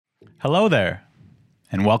Hello there,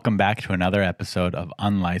 and welcome back to another episode of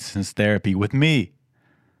Unlicensed Therapy with me,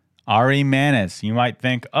 Ari Manis. You might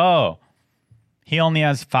think, oh, he only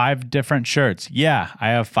has 5 different shirts. Yeah, I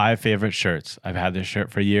have 5 favorite shirts. I've had this shirt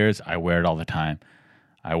for years. I wear it all the time.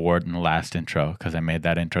 I wore it in the last intro because I made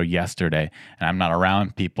that intro yesterday, and I'm not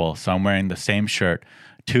around people, so I'm wearing the same shirt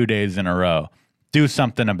 2 days in a row. Do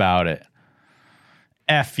something about it.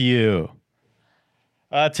 F you.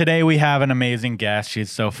 Today we have an amazing guest.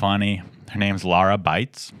 She's so funny. Her name's Lara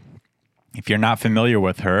Bites. If you're not familiar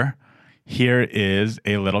with her, here is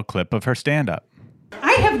a little clip of her stand-up.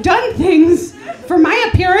 I have done things for my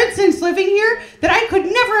appearance since living here that I could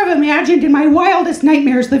never have imagined in my wildest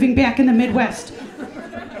nightmares living back in the Midwest.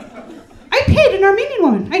 I paid an Armenian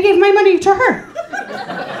woman. I gave my money to her.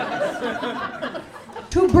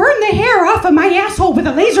 To burn the hair off of my asshole with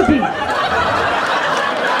a laser beam.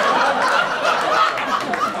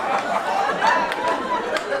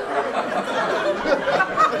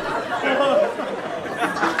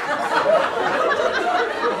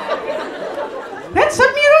 That's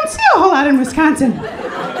something you don't see a whole lot in Wisconsin.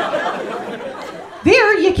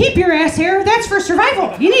 There, you keep your ass hair. That's for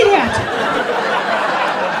survival. You need that.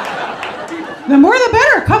 The more the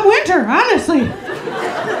better, come winter, honestly.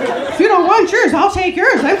 If you don't want yours, I'll take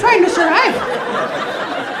yours. I'm trying to survive.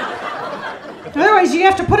 Otherwise, you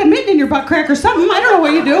have to put a mitten in your butt crack or something. I don't know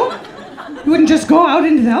what you do. You wouldn't just go out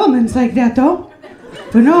into the elements like that, though.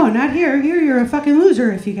 But no, not here. Here, you're a fucking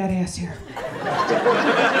loser if you got ass hair.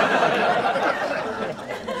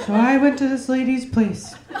 So I went to this lady's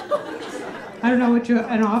place. I don't know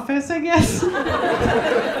an office, I guess.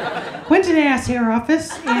 Went to the ass hair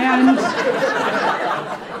office, and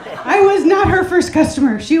I was not her first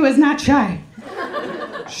customer. She was not shy.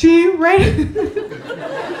 She right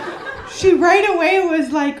away was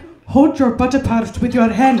like, hold your butter part with your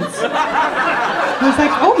hands. I was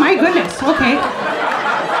like, oh my goodness, okay.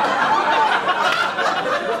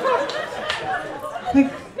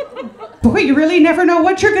 Like, boy, you really never know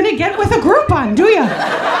what you're gonna get with a Groupon, do you?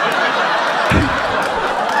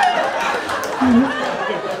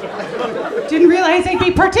 Didn't realize I'd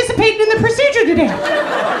be participating in the procedure today.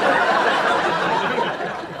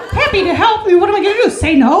 Happy to help me. What am I gonna do?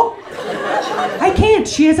 Say no? I can't.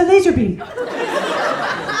 She has a laser beam.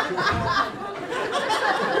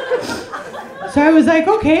 So I was like,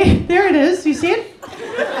 okay, there it is. You see it?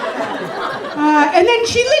 And then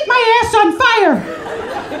she lit my ass on fire.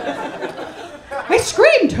 I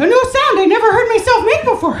screamed, a new sound I never heard myself make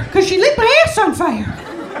before, because she lit my ass on fire.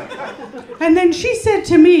 And then she said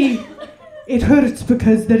to me, it hurts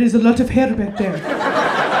because there is a lot of hair back there.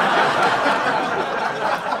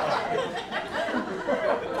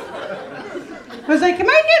 I was like, am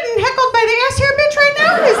I getting heckled by the ass hair bitch right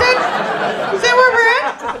now? Is that where we're at?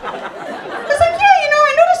 I was like, yeah,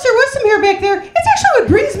 I noticed there was some hair back there. It's actually what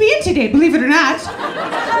brings me in today, believe it or not.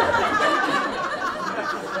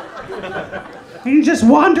 I didn't just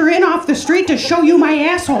wander in off the street to show you my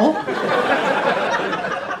asshole.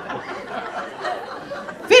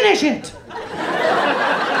 Finish it.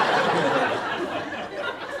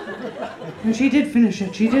 And she did finish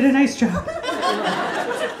it. She did a nice job.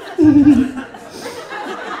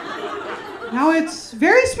 Now it's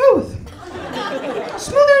very smooth.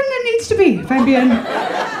 Smoother than it needs to be, if I'm being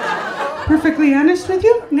perfectly honest with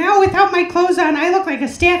you. Now, without my clothes on, I look like a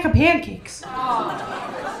stack of pancakes.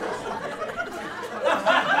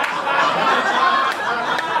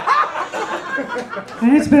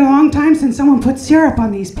 And it's been a long time since someone put syrup on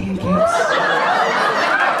these pancakes.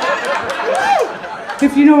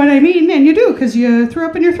 If you know what I mean, and you do, because you threw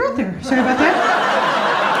up in your throat there. Sorry about that.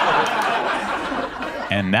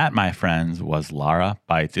 And that, my friends, was Lara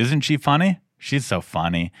Bites. Isn't she funny? She's so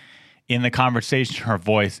funny. In the conversation, her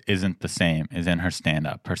voice isn't the same as in her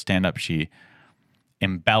stand-up. Her stand-up, she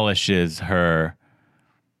embellishes her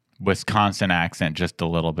Wisconsin accent just a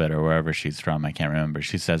little bit, or wherever she's from. I can't remember.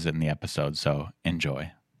 She says it in the episode, so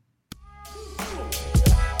enjoy.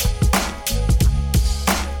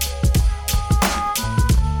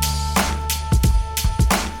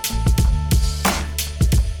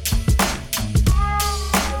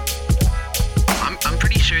 I'm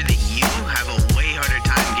pretty sure that you have a way harder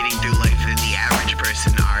time getting through life than the average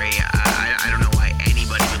person, Ari. I don't know why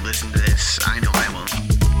anybody would listen to this. I know I won't.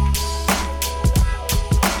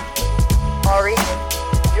 Ari,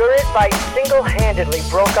 your advice single-handedly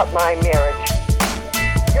broke up my marriage.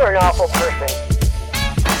 You're an awful person.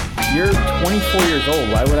 You're 24 years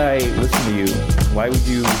old. Why would I listen to you? Why would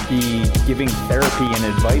you be giving therapy and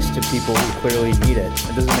advice to people who clearly need it?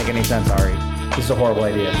 It doesn't make any sense, Ari. This is a horrible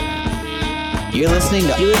idea. You're listening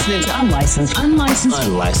to Unlicensed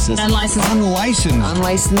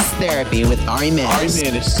Therapy with Ari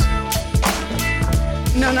Manis.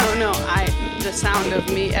 No. The sound of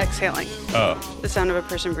me exhaling. Oh. The sound of a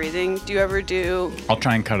person breathing. Do you ever do? I'll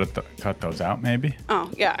try and cut those out, maybe. Oh,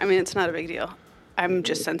 yeah. I mean, it's not a big deal. I'm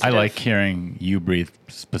just sensitive. I like hearing you breathe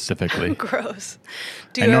specifically. Gross.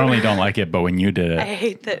 I normally don't like it, but when you did it, I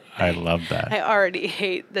hate that. I love that. I already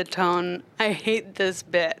hate the tone. I hate this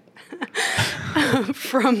bit.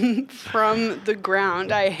 from the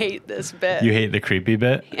ground, I hate this bit. You hate the creepy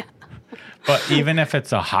bit? Yeah. But even if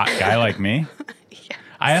it's a hot guy like me, Yes.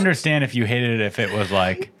 I understand if you hated it if it was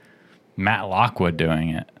like Matt Lockwood doing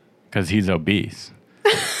it because he's obese.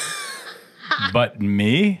 But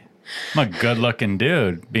me, I'm a good-looking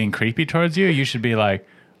dude. Being creepy towards you, you should be like,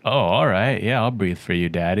 oh, all right, yeah, I'll breathe for you,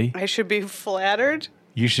 daddy. I should be flattered.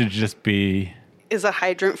 You should just be... Is a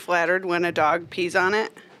hydrant flattered when a dog pees on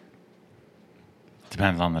it?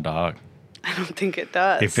 Depends on the dog. I don't think it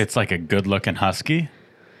does. If it's like a good-looking husky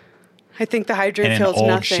I think the hydrant and an feels old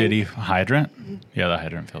nothing shitty hydrant, yeah, the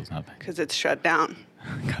hydrant feels nothing because it's shut down.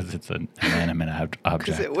 because it's an inanimate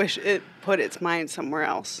Because object. it put its mind somewhere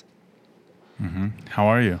else. How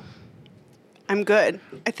are you? I'm good.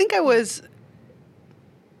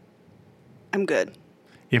 I'm good.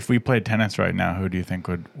 If we played tennis right now, who do you think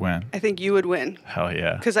would win? I think you would win. Hell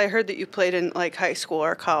yeah. Because I heard that you played in like high school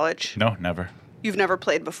or college. No, never. You've never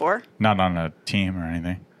played before? Not on a team or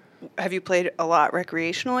anything. Have you played a lot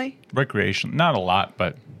recreationally? Recreation, not a lot,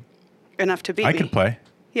 but Enough to beat I me? could play.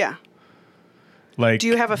 Yeah. Like, Do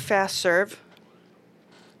you have a fast serve?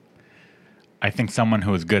 I think someone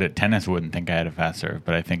who was good at tennis wouldn't think I had a fast serve,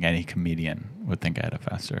 but I think any comedian would think I had a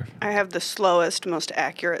fast serve. I have the slowest, most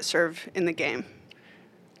accurate serve in the game.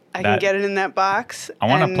 I can That- get it in that box. I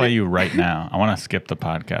want to and play you right now. I want to skip the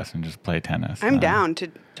podcast and just play tennis. I'm down, to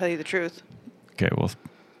tell you the truth. Okay, well,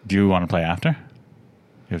 do you want to play after?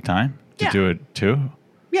 You have time to Yeah. do it too?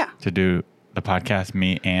 Yeah. To do the podcast,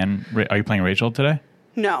 me and are you playing Rachel today?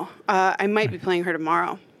 No, I might be playing her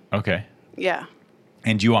tomorrow. Okay. Yeah.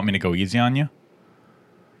 And do you want me to go easy on you?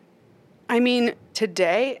 I mean,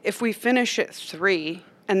 today, if we finish at 3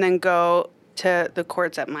 and then go to the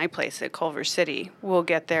courts at my place at Culver City, we'll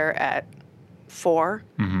get there at 4.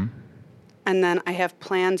 Mm-hmm. And then I have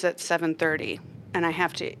plans at 7:30, and I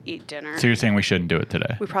have to eat dinner. So you're saying we shouldn't do it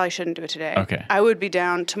today? We probably shouldn't do it today. Okay. I would be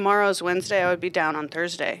down. Tomorrow's Wednesday. I would be down on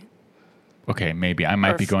Thursday. Okay, maybe. I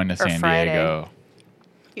might Or be going to or San Friday. Diego.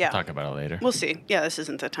 Yeah. Talk about it later. We'll see. Yeah, this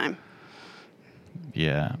isn't the time.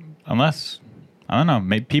 Yeah. Unless, I don't know,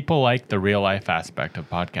 maybe people like the real life aspect of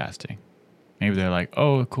podcasting. Maybe they're like,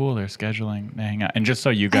 oh, cool, they're scheduling to hang out. And just so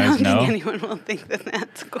you I guys don't know, think anyone will think that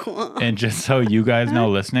that's cool. and just so you guys know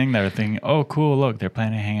listening, they're thinking, oh, cool, look, they're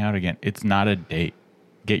planning to hang out again. It's not a date.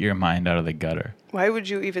 Get your mind out of the gutter. Why would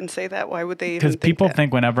you even say that? Why would they even Because think people that?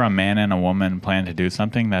 think whenever a man and a woman plan to do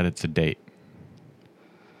something that it's a date.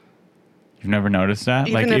 You've never noticed that?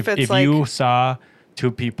 Even like if it's if like- you saw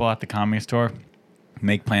two people at the Comedy Store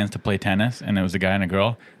make plans to play tennis and it was a guy and a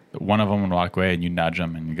girl, one of them would walk away and you nudge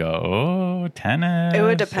them and you go, oh, tennis. It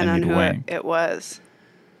would depend and on you'd who wink. it was.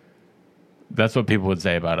 That's what people would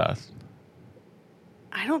say about us.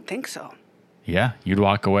 I don't think so. Yeah, you'd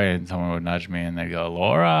walk away and someone would nudge me and they'd go,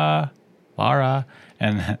 Laura.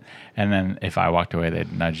 And then if I walked away,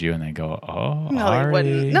 they'd nudge you and they'd go, oh, No, Ari. they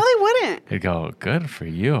wouldn't. No, they wouldn't. They'd go, good for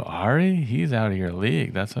you, Ari. He's out of your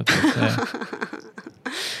league. That's what they say.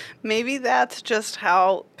 Maybe that's just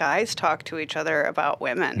how guys talk to each other about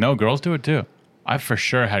women. No, girls do it too. I've for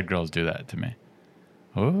sure had girls do that to me.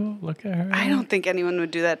 Oh, look at her. I don't think anyone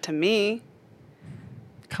would do that to me.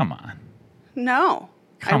 Come on. No.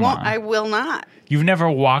 Come I won't. on. I will not. You've never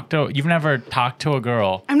you've never talked to a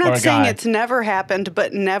girl. I'm or not a saying guy. it's never happened,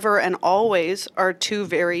 but never and always are two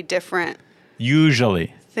very different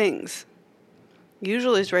Usually. things.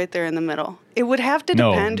 Usually is right there in the middle. It would have to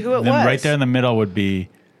No, depend who it then was. right there in the middle would be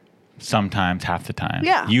sometimes half the time.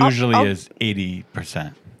 Yeah, Usually I'll- is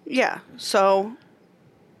 80%. Yeah. So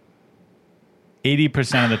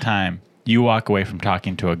 80% of the time, you walk away from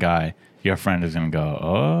talking to a guy, your friend is going to go,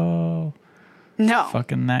 oh, no.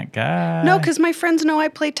 fucking that guy. No, because my friends know I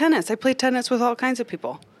play tennis. I play tennis with all kinds of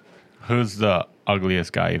people. Who's the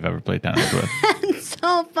ugliest guy you've ever played tennis with?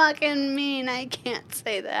 So fucking mean. I can't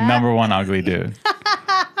say that. Number one ugly dude.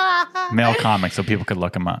 Male comic, so people could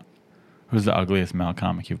look him up. Who's the ugliest male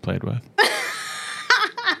comic you've played with?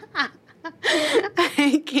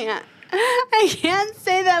 I can't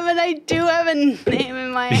say that, but I do have a name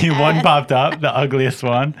in my head. One popped up, the ugliest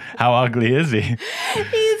one. How ugly is he?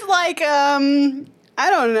 He's like, I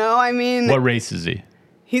don't know. I mean, What race is he?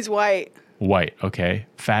 he's white. White, okay.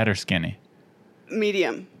 Fat or skinny?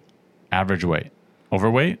 Medium. Average weight.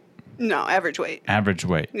 Overweight? No, average weight. Average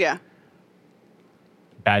weight. Yeah.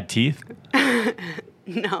 Bad teeth?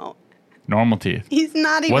 No. Normal teeth. He's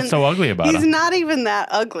not even. What's so ugly about He's him? not even that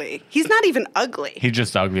ugly. He's not even ugly. He's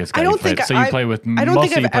just the ugliest guy I don't you played. think So you play with I don't mostly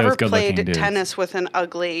think you I've play ever with good-looking played dudes. tennis with an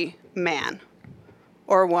ugly man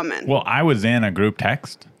or woman. Well, I was in a group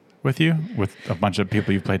text with you with a bunch of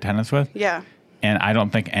people you've played tennis with, Yeah. and I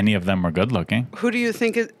don't think any of them were good looking. Who do you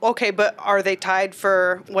think is okay? But are they tied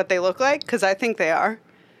for what they look like? Because I think they are.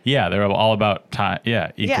 Yeah, they're all about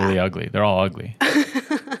equally Yeah. ugly. They're all ugly.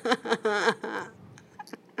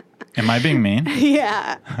 Am I being mean?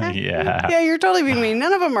 Yeah. Yeah. Yeah, you're totally being mean.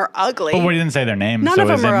 None of them are ugly. But we didn't say their name. None so of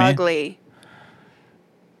is them it are me? ugly.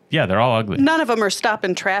 Yeah, they're all ugly. None of them are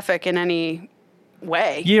stopping traffic in any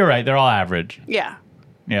way. You're right. They're all average. Yeah.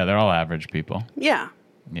 Yeah, they're all average people. Yeah.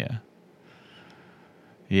 Yeah.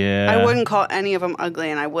 Yeah. I wouldn't call any of them ugly,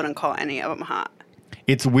 and I wouldn't call any of them hot.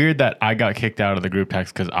 It's weird that I got kicked out of the group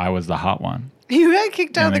text because I was the hot one. You got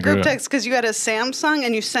kicked out of In the the group group. text because you had a Samsung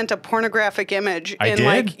and you sent a pornographic image I in did?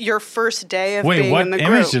 like your first day of Wait, being what in the group.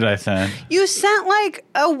 image did I send? You sent like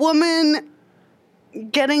a woman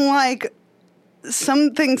getting like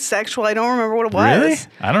something sexual. I don't remember what it was. Really?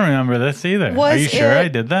 I don't remember this either. Are Was you sure it- I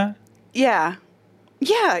did that? Yeah.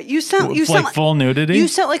 Yeah, you sent Like full nudity? You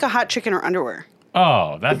sent like a hot chick in her underwear.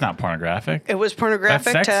 Oh, that's not pornographic. It was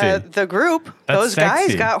pornographic That's to sexy. the group. That's Those guys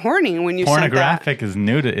sexy. got horny when you sent that. Pornographic is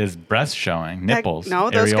nude is breast showing, nipples. No,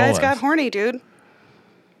 those guys areolas. got horny, dude.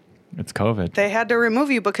 It's COVID. They had to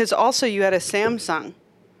remove you because also you had a Samsung.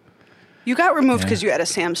 You got removed because you had a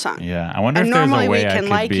Samsung. Yeah, I wonder And if there's normally a way we I can could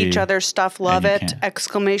like be, each other's stuff, love you it, can't.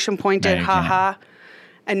 exclamation pointed, No, you haha.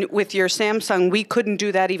 And with your Samsung, we couldn't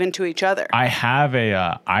do that even to each other. I have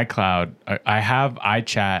a iCloud. I have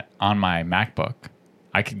iChat on my MacBook.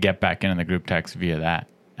 I could get back into the group text via that,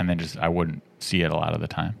 and then I wouldn't see it a lot of the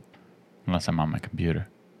time, unless I'm on my computer.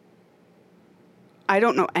 I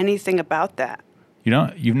don't know anything about that.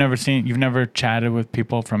 You've never chatted with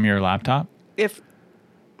people from your laptop? If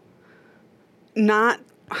not,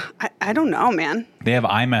 I don't know, man. They have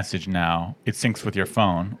iMessage now. It syncs with your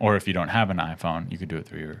phone, or if you don't have an iPhone, you could do it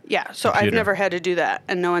through your Yeah, so I've computer. never had to do that,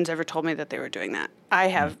 and no one's ever told me that they were doing that.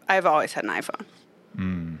 I've always had an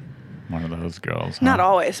iPhone. One of those girls. Huh? Not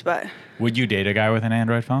always, but Would you date a guy with an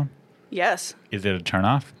Android phone? yes. Is it a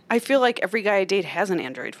turnoff I feel like every guy I date has an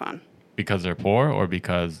Android phone because they're poor or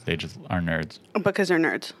because they just are nerds? because they're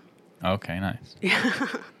nerds. Okay, nice.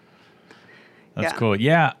 That's Yeah. cool.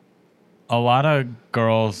 Yeah, a lot of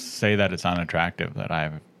girls say that it's unattractive that I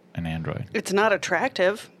have an Android. It's not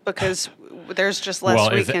attractive because there's just less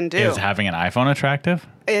well, we is, can do. is having an iPhone attractive?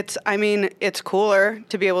 It's cooler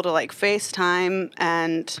to be able to like FaceTime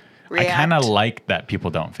and react. I kind of like that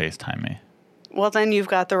people don't FaceTime me. Well, then you've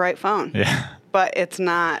got the right phone. Yeah. But it's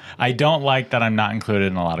not. I don't like that I'm not included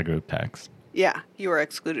in a lot of group texts. Yeah, you were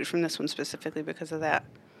excluded from this one specifically because of that.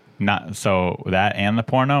 Not so that and the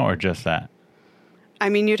porno or just that? I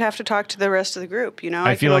mean, you'd have to talk to the rest of the group, you know?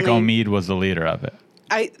 I feel could like only- Omid was the leader of it.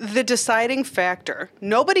 The deciding factor,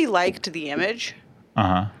 nobody liked the image.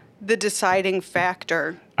 Uh-huh. The deciding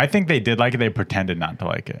factor, I think they did like it. They pretended not to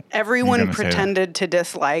like it. I'm everyone gonna say that. pretended to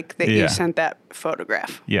dislike that Yeah. you sent that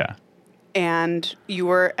photograph. Yeah. And you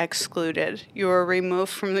were excluded. You were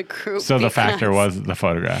removed from the group. So the factor because- was the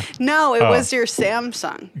photograph. No, it Oh. was your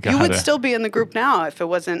Samsung. Got You would it. still be in the group now if you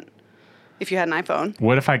had an iPhone.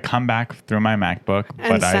 What if I come back through my MacBook, And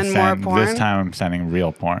but I send more send porn? this time I'm sending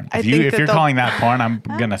real porn. I If think you're that they'll- calling that porn, I'm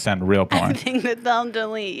gonna send real porn. I think that they'll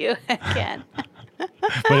delete you again.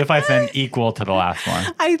 But if I send equal to the last one,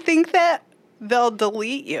 I think that they'll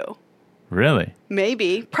delete you. really?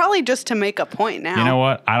 Maybe. Probably just to make a point now. You know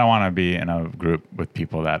what? I don't want to be in a group with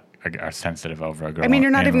people that are sensitive over a girl. I mean,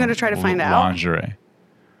 you're not in even gonna try to find out? lingerie.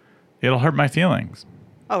 It'll hurt my feelings.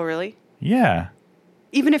 Oh, really? Yeah.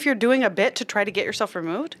 Even if you're doing a bit to try to get yourself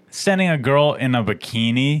removed? Sending a girl in a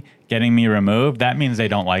bikini, getting me removed, that means they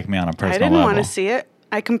don't like me on a personal I didn't level. want to see it.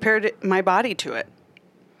 I compared my body to it.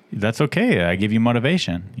 That's okay. I give you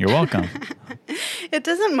motivation. You're welcome. It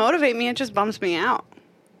doesn't motivate me, it just bums me out.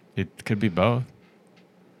 It could be both.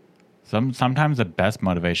 Sometimes the best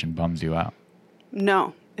motivation bums you out.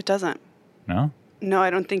 No, it doesn't. No? No, I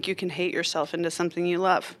don't think you can hate yourself into something you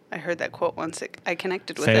love. I heard that quote once. I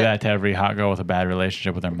connected with Say it. that to every hot girl with a bad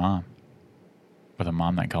relationship with her mom. With a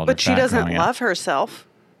mom that called her But she fat doesn't growing up. love herself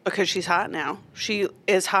because she's hot now. She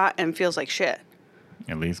is hot and feels like shit.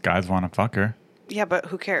 At least guys want to fuck her. Yeah, but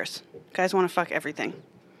who cares? Guys want to fuck everything.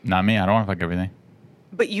 Not me. I don't want to fuck everything.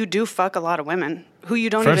 But you do fuck a lot of women who you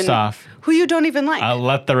don't First even off, who you don't even like. I'll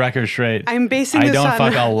let the record straight. I'm basing I this don't on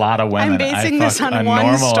fuck a lot of women. I'm basing I this fuck on a one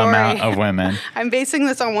normal story. amount of women. I'm basing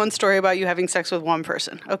this on one story about you having sex with one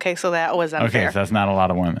person. Okay, so that was unfair. Okay, so that's not a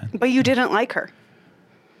lot of women. But you didn't like her.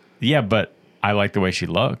 Yeah, but I like the way she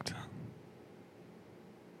looked.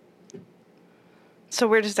 So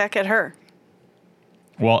where does that get her?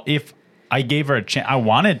 Well, if I gave her a chance, I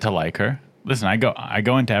wanted to like her. Listen, I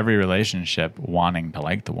go into every relationship wanting to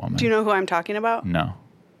like the woman. Do you know who I'm talking about? No.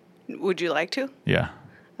 Would you like to? Yeah.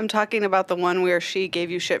 I'm talking about the one where she gave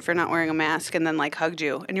you shit for not wearing a mask and then like hugged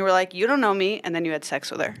you. And you were like, you don't know me. And then you had sex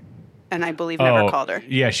with her. And I believe never called her.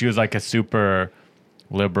 Yeah, she was like a super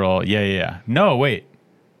liberal. Yeah. No, wait.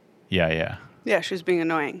 Yeah. Yeah, she was being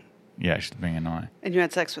annoying. Yeah, she's being annoying. And you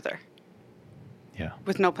had sex with her Yeah.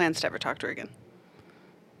 with no plans to ever talk to her again.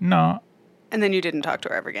 No. And then you didn't talk to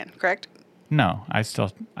her ever again, correct? No,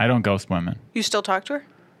 I don't ghost women. You still talk to her?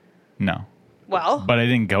 No. Well, But I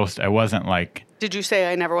didn't ghost. I wasn't like, did you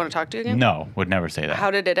say I never want to talk to you again? no, would never say that.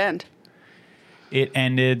 How did it end? It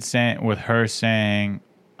ended with her saying,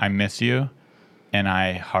 I miss you. And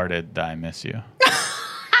I hearted the I miss you.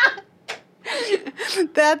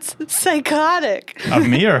 That's psychotic. Of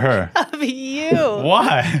me or her? Of you.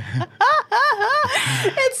 Why?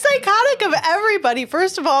 It's psychotic of everybody.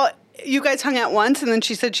 First of all, you guys hung out once and then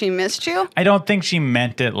she said she missed you. I don't think she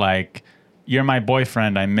meant it like, you're my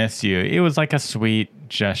boyfriend, I miss you. It was like a sweet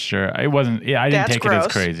gesture. It wasn't, I didn't That's take it as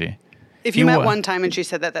gross. crazy. If you met one time and she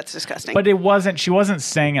said that, that's disgusting. But she wasn't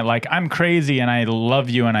saying it like, I'm crazy and I love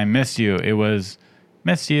you and I miss you. It was,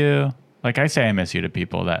 miss you. Like I say I miss you to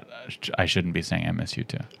people that I shouldn't be saying I miss you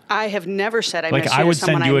to. I have never said I Like miss you I would to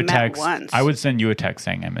someone send you I a met text. once. I would send you a text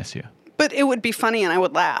saying I miss you. But it would be funny and I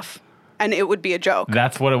would laugh. And it would be a joke.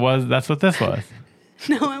 That's what it was. That's what this was.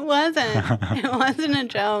 No, it wasn't. It wasn't a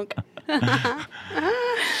joke.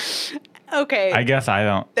 Okay. I guess I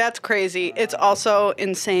don't. That's crazy. It's also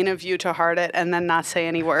insane of you to heart it and then not say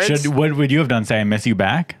any words. What would you have done? Say I miss you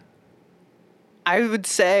back? I would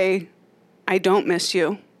say, I don't miss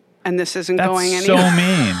you. And this isn't That's going so anywhere.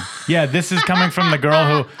 mean. Yeah, this is coming from the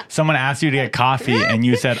girl who someone asked you to get coffee and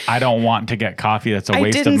you said, I don't want to get coffee. That's a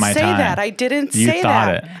waste of my time. I didn't You say thought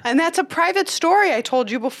that. it. And that's a private story I told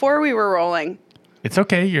you before we were rolling. It's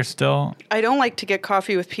okay. You're still. I don't like to get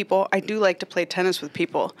coffee with people. I do like to play tennis with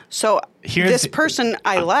people. So Here's- this person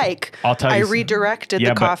I like, I'll tell I you. redirected the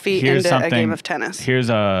but coffee here's into a game of tennis.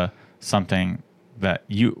 Here's something that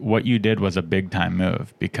what you did was a big time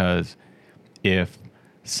move, because if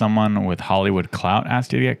someone with Hollywood clout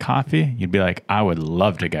asked you to get coffee, you'd be like, I would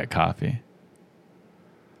love to get coffee.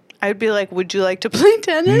 I'd be like, would you like to play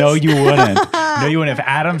tennis? No, you wouldn't. No, you wouldn't. If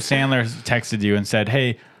Adam Sandler texted you and said,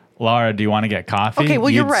 hey, Laura, do you want to get coffee? Okay,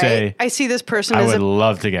 well, you're You'd right. say, I see this person I as would a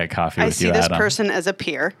love to get coffee I with see you, this Adam. person as a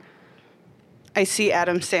peer. I see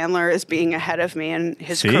Adam Sandler as being ahead of me in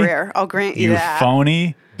his See? career. I'll grant you, You that.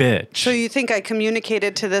 phony bitch. So you think I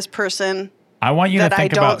communicated to this person I want you to that I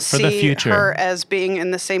think don't about for the see future. her as being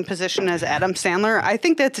in the same position as Adam Sandler? I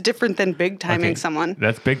think that's different than big timing Okay, someone.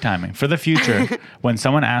 That's big timing. For the future, when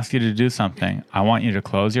someone asks you to do something, I want you to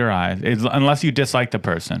close your eyes. Unless you dislike the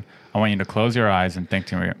person, I want you to close your eyes and think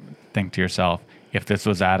to yourself, if this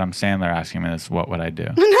was Adam Sandler asking me this, what would I do?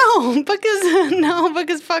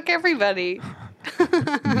 Because fuck everybody.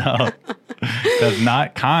 No, that's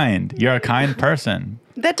not kind. You're a kind person.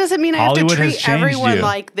 That doesn't mean I have Hollywood to has treat changed everyone you.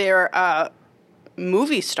 like they're a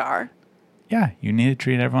movie star. Yeah, you need to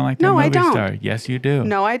treat everyone like they're a No, I movie don't. star. Yes, you do.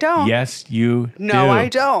 No, I don't. Yes, you do. No, I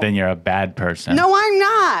don't. Then you're a bad person. No, I'm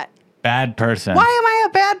not. Bad person. Why am I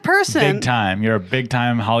a bad person? Big time. You're a big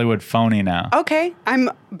time Hollywood phony now. Okay, I'm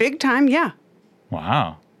big time, yeah.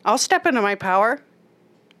 Wow. I'll step into my power.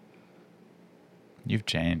 You've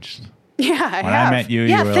changed. Yeah, I When have. I met you,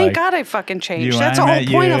 yeah, you were thank like- God I fucking changed. When That's I the whole met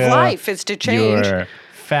point of you, life is to change. You were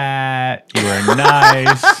fat. You were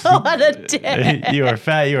nice. What a dick. You were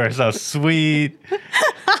fat. You were so sweet.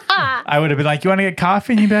 I would have been like, you want to get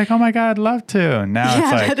coffee? And you'd be like, oh my God, I'd love to. Now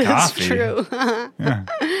it's like, that is coffee. true.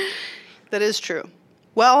 That is true.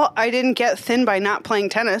 Well, I didn't get thin by not playing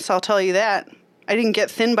tennis, I'll tell you that. I didn't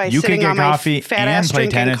get thin by You could sitting get on my coffee fat and ass play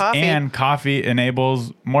drinking tennis, coffee. and coffee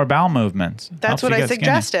enables more bowel movements. That's Helps what you I get skinny.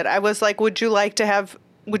 suggested. I was like, would you like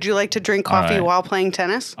to drink coffee right. while playing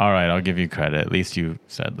tennis? All right, I'll give you credit. At least you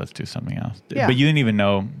said, let's do something else. Yeah. But you didn't even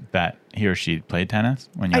know that he or she played tennis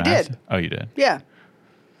when you I asked? did. Oh, you did? Yeah.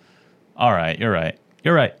 All right, you're right.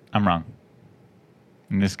 You're right. I'm wrong.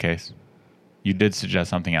 In this case, you did suggest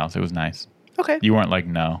something else. It was nice. Okay. You weren't like,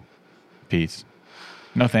 no, peace.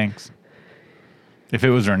 No thanks. If it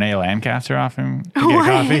was Renee Lancaster offering to get Why?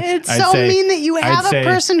 coffee, It's I'd so say- mean that you I'd have a say,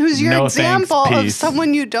 person who's your "No thanks, example of peace."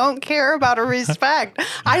 someone you don't care about or respect.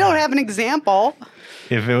 I don't have an example.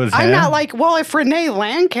 If it was I'm him, not like, well, if Renee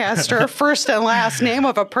Lancaster, first and last name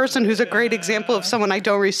of a person who's a great example of someone I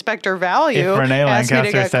don't respect or value, if Renee asked me to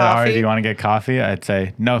Lancaster get said, Ari, coffee. do you want to get coffee? I'd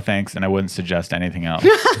say, no, thanks. And I wouldn't suggest anything else.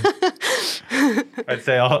 I'd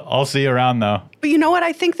say, I'll see you around, though. But you know what?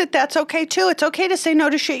 I think that that's okay, too. It's okay to say no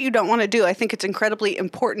to shit you don't want to do. I think it's incredibly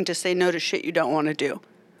important to say no to shit you don't want to do.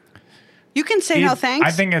 You can say no thanks.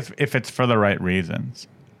 I think if it's for the right reasons,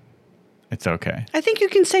 it's okay. I think you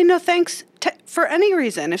can say no thanks for any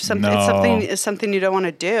reason if something, No. something is something you don't want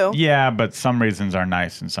to do. Yeah, but some reasons are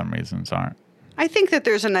nice and some reasons aren't. I think that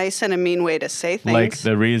there's a nice and a mean way to say things. Like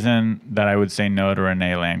the reason that I would say no to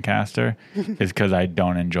Renee Lancaster is because I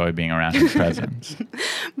don't enjoy being around his presence.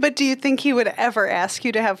 But do you think he would ever ask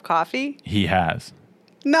you to have coffee? He has.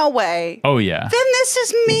 No way. Oh, yeah. Then this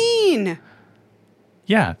is mean.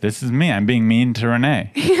 Yeah, this is me. I'm being mean to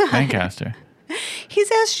Renee Lancaster. He's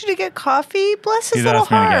asked you to get coffee. Bless his He's little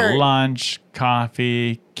asked me to heart. get lunch,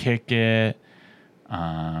 coffee, kick it.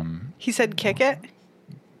 He said kick it.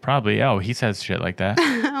 Probably. Oh, he says shit like that.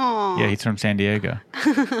 Yeah, he's from San Diego.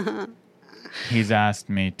 He's asked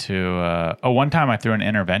me to. One time I threw an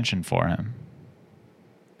intervention for him.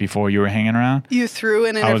 Before you were hanging around, You threw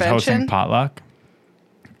an I was intervention. hosting potluck,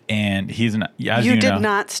 and he's an. As You you did know,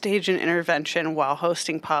 not stage an intervention while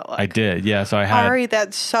hosting potluck. I did. Yeah, so I had. Ari,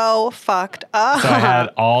 that's so fucked up. So I had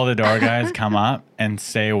all the door guys come up and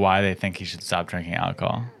say why they think he should stop drinking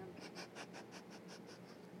alcohol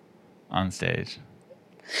on stage.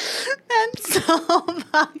 That's so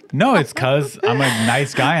fucked. No, it's because I'm a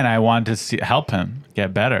nice guy and I wanted to help him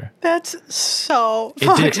get better. That's so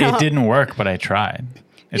fucked It up. didn't work, but I tried.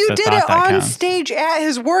 It's You the did thought it that on counts. stage at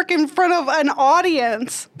his work in front of an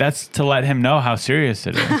audience. That's to let him know how serious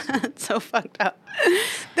it is. That's so fucked up.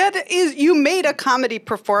 That is, you made a comedy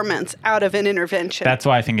performance out of an intervention. That's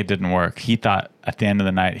why I think it didn't work. He thought at the end of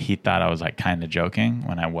the night, he thought I was like kind of joking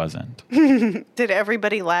when I wasn't. Did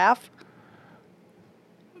everybody laugh?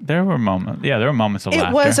 There were moments. Yeah, there were moments of laughter.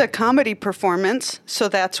 It was a comedy performance, so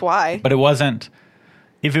that's why. But it wasn't.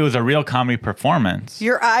 If it was a real comedy performance.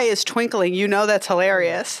 Your eye is twinkling. You know that's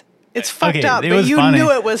hilarious. It's fucked Okay, up, it but was you funny.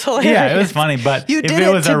 knew it was hilarious. Yeah, it was funny. But You if did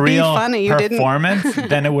it was to a be real funny. You didn't. performance,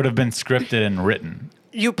 then it would have been scripted and written.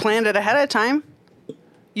 You planned it ahead of time.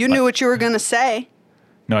 You knew what you were going to say.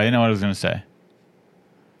 No, I didn't know what I was going to say.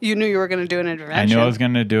 You knew you were going to do an intervention. I knew I was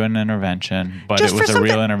going to do an intervention, but Just it for was a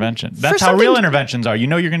real something- intervention. for That's how real something- interventions are. You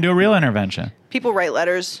know you're going to do a real intervention. People write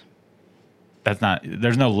letters. That's not,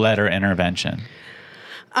 there's no letter intervention.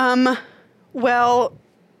 Well,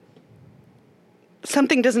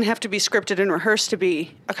 something doesn't have to be scripted and rehearsed to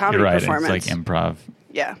be a comedy You're right. performance. It's like improv.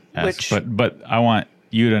 yeah, which But I want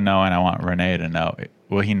you to know and I want Renee to know.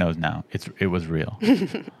 Well, he knows now. It was real.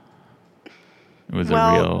 It was a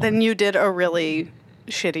real. then you did a really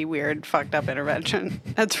shitty, weird, fucked up intervention.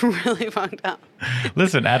 That's really fucked up.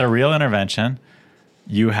 Listen, at a real intervention,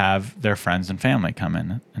 you have their friends and family come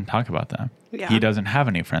in and talk about them. Yeah. He doesn't have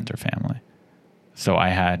any friends or family. So I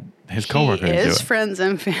had his coworkers He do is it. friends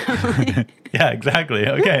and family. Yeah, exactly.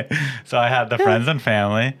 Okay. So I had the friends and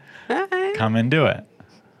family come and do it.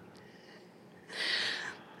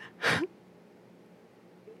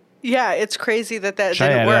 Yeah, it's crazy that Should I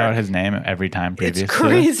didn't edit work. out his name every time previous It's to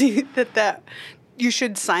this? crazy that you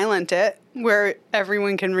should silent it where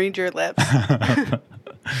everyone can read your lips.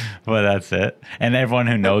 Well, that's it. And everyone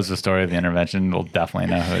who knows the story of the intervention will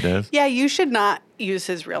definitely know who it is. Yeah, you should not use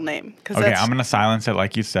his real name because Okay, that's I'm going to silence it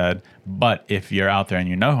like you said. But if you're out there and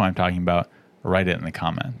you know who I'm talking about, write it in the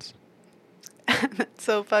comments.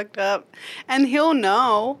 so fucked up. And he'll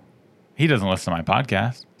know. He doesn't listen to my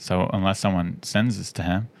podcast. So unless someone sends this to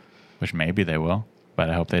him, which maybe they will,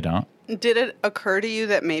 but I hope they don't. Did it occur to you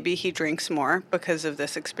that maybe he drinks more because of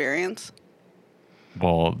this experience?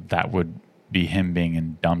 Well, that would be him being a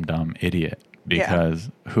dumb idiot because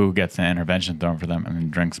who gets an intervention thrown for them and then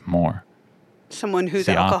drinks more? Someone whose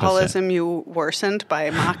the opposite. alcoholism you worsened by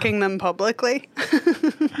mocking them publicly?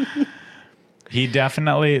 He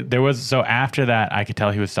definitely, so after that, I could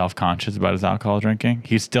tell he was self-conscious about his alcohol drinking.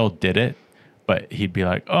 He still did it, but he'd be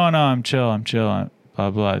like, oh no, I'm chill, blah,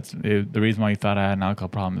 blah. The reason why you thought I had an alcohol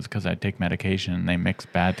problem is because I take medication and they mix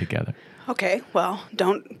bad together. Okay, well,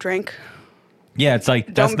 don't drink. Yeah, it's like,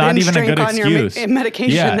 that's Don't not binge even a good drink on your excuse.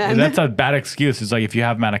 medication yeah, then. that's a bad excuse. It's like, if you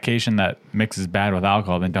have medication that mixes bad with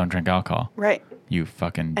alcohol, then don't drink alcohol. Right. You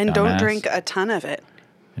fucking And don't dumbass. drink a ton of it.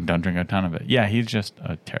 And don't drink a ton of it. Yeah, he's just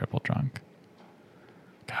a terrible drunk.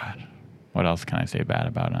 God, what else can I say bad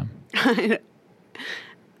about him?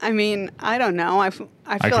 I mean, I don't know. I feel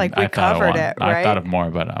like we I thought of covered one. it, right? I thought of more,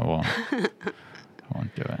 but I won't. I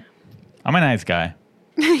won't do it. I'm a nice guy.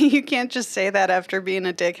 You can't just say that after being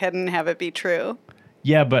a dickhead and have it be true.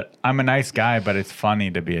 Yeah, but I'm a nice guy, but it's funny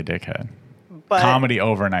to be a dickhead. But Comedy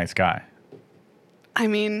over nice guy. I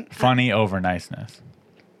mean, Funny over niceness.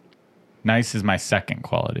 Nice is my second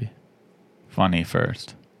quality. Funny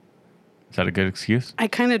first. Is that a good excuse? I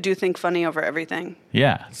kind of do think funny over everything.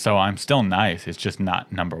 Yeah, so I'm still nice. It's just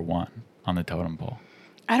not number one on the totem pole.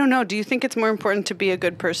 I don't know. Do you think it's more important to be a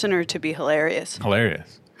good person or to be hilarious?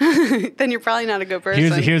 Hilarious. Then you're probably not a good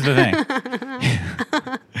person. Here's the thing.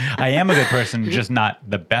 I am a good person, just not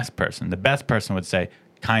the best person. The best person would say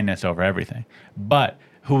kindness over everything. But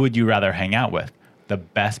who would you rather hang out with? The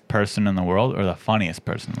best person in the world or the funniest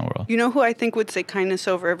person in the world? You know who I think would say kindness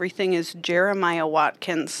over everything is Jeremiah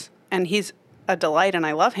Watkins. And he's a delight, and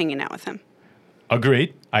I love hanging out with him.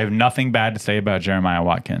 Agreed. I have nothing bad to say about Jeremiah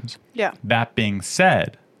Watkins. Yeah. That being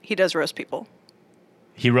said, He does roast people.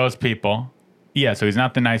 he roasts people. Yeah, so he's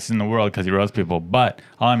not the nicest in the world because he roasts people. But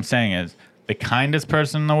all I'm saying is the kindest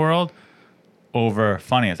person in the world over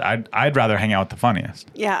funniest. I'd rather hang out with the funniest.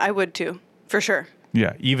 Yeah, I would too, for sure.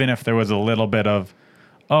 Yeah, even if there was a little bit of,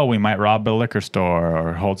 oh, we might rob a liquor store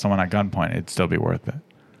or hold someone at gunpoint, it'd still be worth it.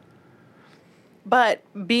 But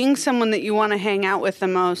being someone that you want to hang out with the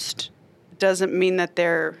most doesn't mean that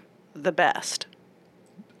they're the best.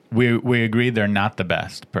 We agree they're not the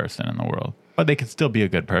best person in the world, but they could still be a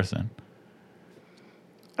good person.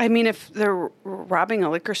 I mean, if they're robbing a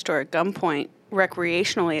liquor store at gunpoint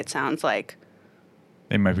recreationally, it sounds like.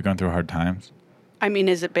 They might be going through hard times. I mean,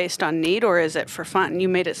 is it based on need or is it for fun? You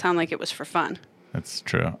made it sound like it was for fun. That's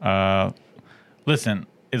true. Listen,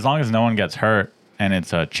 as long as no one gets hurt and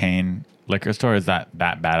it's a chain liquor store, is that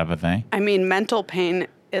bad of a thing? I mean, mental pain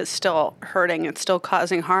is still hurting. It's still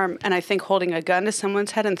causing harm. And I think holding a gun to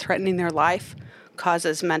someone's head and threatening their life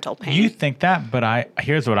causes mental pain. You think that, but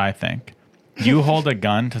here's what I think. You hold a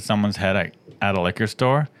gun to someone's head at a liquor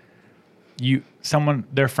store,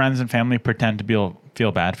 their friends and family pretend to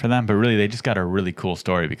feel bad for them, but really they just got a really cool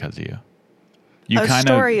story because of you. A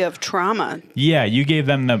story of trauma. Yeah, you gave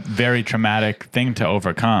them the very traumatic thing to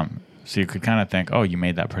overcome. So you could kind of think, oh, you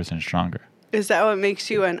made that person stronger. Is that what makes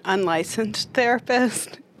you an unlicensed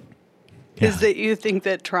therapist? Yeah. Is that you think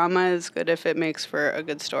that trauma is good if it makes for a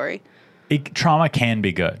good story? Trauma can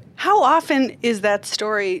be good. How often is that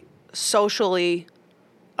story socially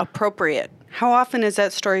appropriate? How often is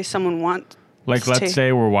that story someone wants? Like, let's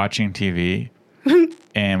say we're watching TV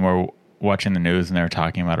and we're watching the news and they're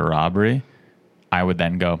talking about a robbery. I would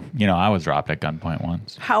then go, I was robbed at gunpoint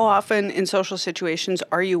once. How often in social situations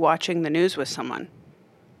are you watching the news with someone?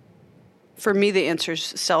 For me, the answer is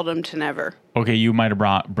seldom to never. Okay, you might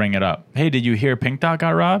bring it up. Hey, did you hear Pink Dot got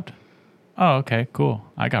robbed? Oh, okay, cool.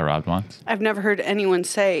 I got robbed once. I've never heard anyone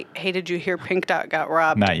say, hey, did you hear Pink Dot got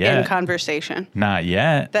robbed? Not yet. In conversation. Not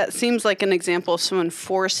yet. That seems like an example of someone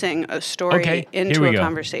forcing a story into a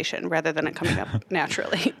conversation rather than it coming up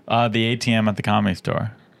naturally. The ATM at the Comedy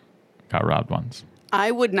Store got robbed once. I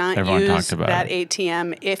would not Everyone use talked about that it.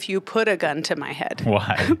 ATM if you put a gun to my head.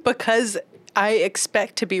 Why? Because I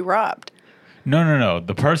expect to be robbed. No.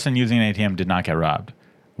 The person using an ATM did not get robbed.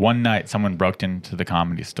 One night, someone broke into the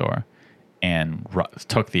Comedy Store and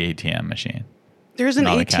took the ATM machine. There's an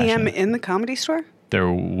all the cash ATM in the Comedy Store?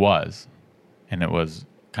 There was, and it was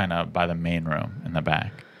kind of by the main room in the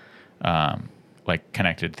back, like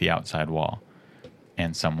connected to the outside wall,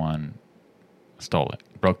 and someone stole it,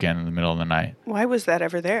 broke in the middle of the night Why was that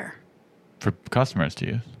ever there? for customers to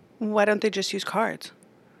use. Why don't they just use cards?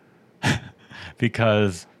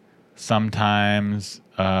 Because sometimes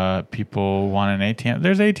people want an ATM.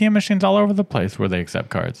 There's ATM machines all over the place where they accept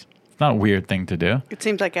cards. It's not a weird thing to do. It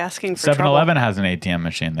seems like asking for trouble. 7-Eleven has an ATM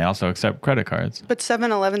machine. They also accept credit cards But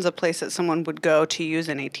 7-Eleven's a place that someone would go to use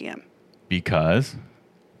an ATM. because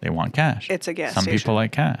they want cash. It's a gas Some station. people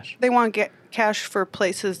like cash. They want cash for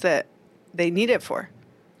places that they need it for.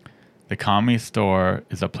 The Comedy Store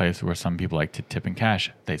is a place where some people like to tip in cash.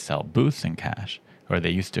 They sell booths in cash, or they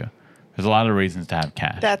used to. There's a lot of reasons to have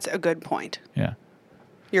cash. That's a good point. Yeah.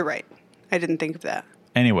 You're right. I didn't think of that.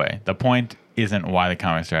 Anyway, the point isn't why the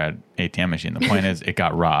Comedy Store had ATM machine. The point is it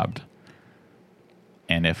got robbed.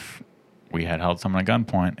 And if we had held someone at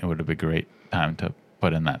gunpoint, it would have been a great time to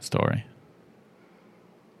put in that story.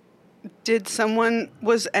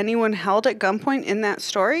 Was anyone held at gunpoint in that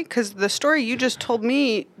story? Because the story you just told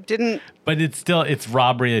me didn't. But it's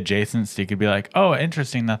robbery adjacent, so you could be like, oh,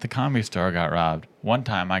 interesting that the Comedy Store got robbed. One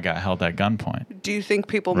time I got held at gunpoint. Do you think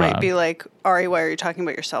people might be like, Ari, why are you talking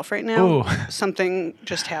about yourself right now? Ooh. Something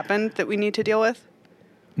just happened that we need to deal with?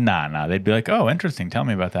 Nah. They'd be like, oh, interesting. Tell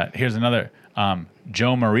me about that. Here's another.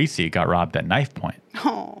 Joe Marisi got robbed at knife point.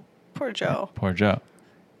 Oh, poor Joe. Poor Joe.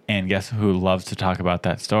 And guess who loves to talk about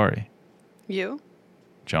that story? You?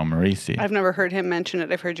 Joe Marisi. I've never heard him mention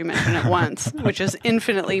it. I've heard you mention it once, which is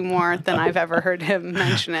infinitely more than I've ever heard him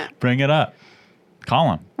mention it. Bring it up.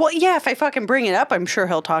 Call him. Well, yeah, if I fucking bring it up, I'm sure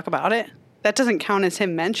he'll talk about it. That doesn't count as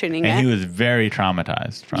him mentioning And it. he was very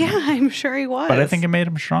traumatized from Yeah, it. I'm sure he was. But I think it made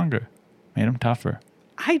him stronger. Made him tougher.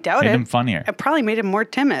 I doubt Made it. him funnier. It probably made him more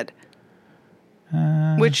timid.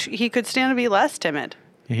 Which he could stand to be less timid.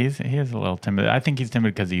 He is a little timid. I think he's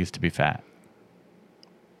timid because he used to be fat.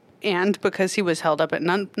 And because he was held up at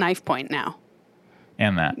knife point now.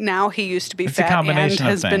 And that. Now he used to be It's a fat and combination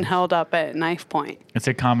of has been things. held up at knife point. It's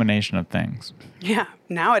a combination of things. Yeah,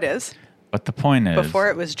 now it is. But the point is, Before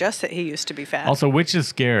it was just that he used to be fat. also, which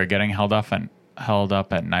is scarier, getting held up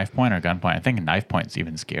at knife point or gunpoint? I think knife point's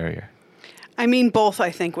even scarier. I mean, both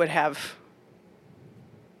I think would have.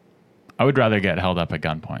 I would rather get held up at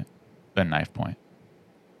gunpoint than knife point,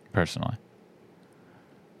 personally.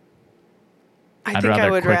 I I'd think rather I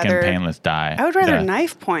would quick rather. and painless die. I would rather than-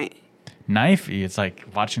 knife point. Knife, it's like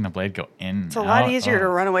watching the blade go in. It's a lot easier to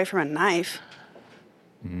run away from a knife.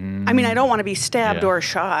 I mean, I don't want to be stabbed Yeah. or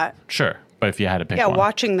shot. Sure, but if you had to pick Yeah, one.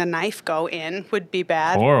 watching the knife go in would be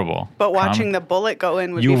bad. Horrible. But watching the bullet go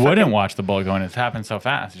in would You be wouldn't fucking- watch the bullet go in. It's happened so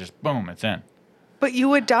fast. Just boom, it's in. But you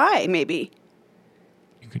would die, maybe.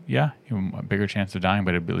 You could, yeah, you have a bigger chance of dying,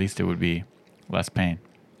 but at least it would be less pain.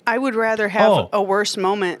 I would rather have Oh. a worse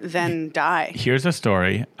moment than die. Here's a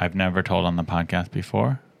story I've never told on the podcast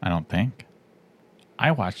before, I don't think.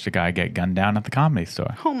 I watched a guy get gunned down at the Comedy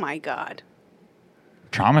Store. Oh my God.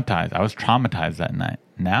 Traumatized. I was traumatized that night.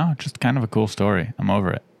 Now, just kind of a cool story. I'm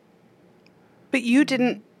over it. But you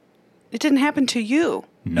didn't. It didn't happen to you.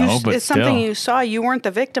 No, but it's something still. you saw. You weren't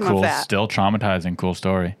the victim Cool, of that. still traumatizing, cool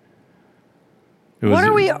story. It What was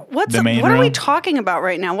are we? the main What are we room. talking about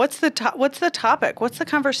right now? What's the topic? What's the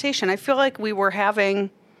conversation? I feel like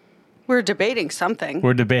we're debating something.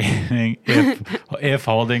 We're debating if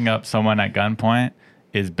holding up someone at gunpoint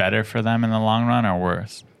is better for them in the long run or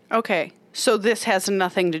worse. Okay, so this has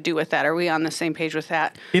nothing to do with that. Are we on the same page with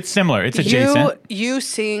that? It's similar. It's adjacent. You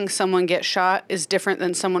seeing someone get shot is different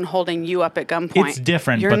than someone holding you up at gunpoint. It's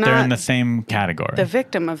different, You're but they're in not the same category. the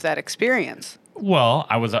victim of that experience. Well,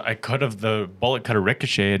 the bullet could have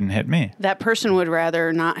ricocheted and hit me. That person would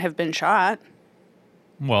rather not have been shot.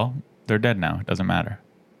 Well, they're dead now. It doesn't matter.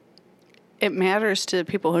 It matters to the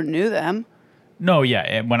people who knew them. No,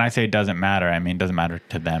 yeah. When I say it doesn't matter, I mean it doesn't matter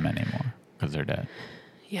to them anymore because they're dead.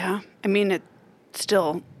 Yeah, I mean it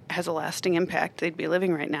still has a lasting impact. They'd be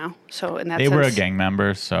living right now. So in that They sense, were a gang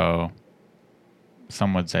member, so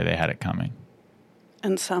some would say they had it coming.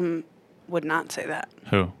 and some would not say that.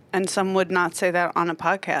 Who? And some would not say that on a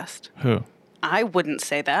podcast. Who? I wouldn't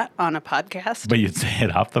say that on a podcast. But you'd say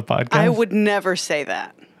it off the podcast? I would never say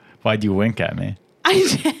that. Why'd you wink at me? I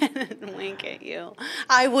didn't wink at you.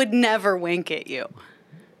 I would never wink at you.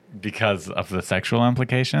 Because of the sexual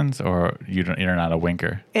implications, or you're not a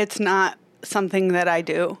winker? It's not something that I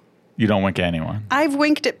do. You don't wink at anyone, I've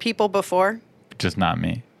winked at people before. just not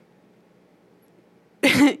me.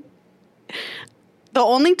 The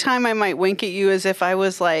only time I might wink at you is if I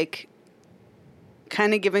was like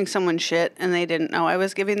kind of giving someone shit and they didn't know I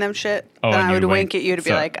was giving them shit. Oh, then and I would you'd wink wink. at you to be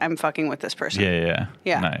So- like, I'm fucking with this person. Yeah.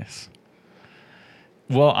 Yeah. Nice.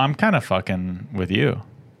 Well, I'm kind of fucking with you.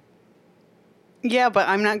 Yeah, but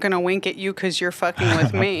I'm not going to wink at you because you're fucking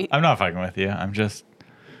with me. I'm not fucking with you. I'm just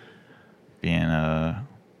being a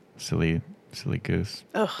silly goose.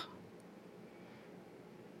 Ugh.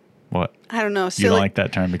 What? I don't know. You Silly. don't like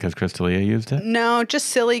that term because Crystalia used it? No, just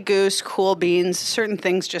silly goose, cool beans. Certain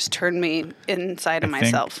things just turn me inside of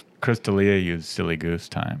myself. Crystalia used silly goose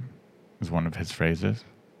time is one of his phrases.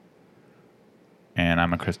 And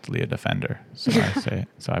I'm a Crystalia defender, so I say it.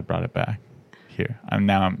 So I brought it back here.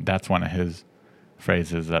 That's one of his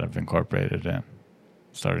phrases that I've incorporated in,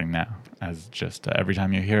 starting now, as just every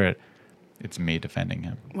time you hear it, it's me defending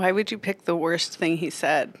him. Why would you pick the worst thing he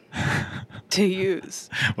said to use?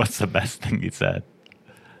 What's the best thing he said?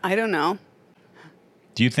 I don't know.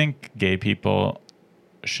 Do you think gay people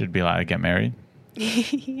should be allowed to get married?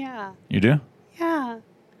 Yeah. You do? Yeah.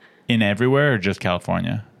 In everywhere or just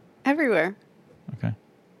California? Everywhere. Okay.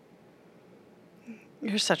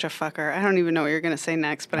 You're such a fucker. I don't even know what you're going to say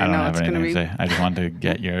next, but I, don't know have it's going to anything be. to say. I just wanted to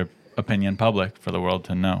get your opinion public for the world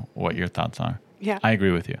to know what your thoughts are. Yeah. I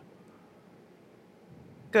agree with you.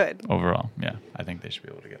 Good. Overall, yeah. I think they should be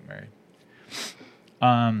able to get married.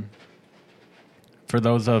 For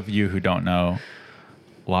those of you who don't know,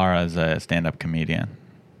 Laura is a stand-up comedian.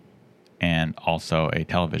 and also a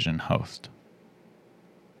television host.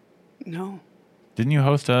 No. Didn't you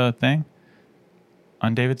host a thing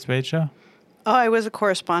on David Spade's show? Oh, I was a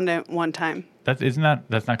correspondent one time. That's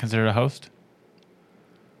not considered a host?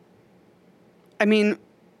 I mean,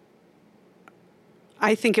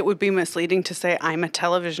 I think it would be misleading to say I'm a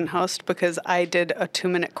television host because I did a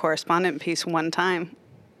 2-minute correspondent piece one time.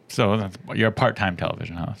 So you're a part-time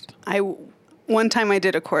television host. One time I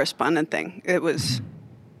did a correspondent thing. It was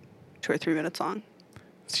 2 or 3 minutes long.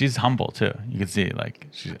 She's humble too. You can see, like,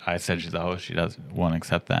 I said she's a host. She won't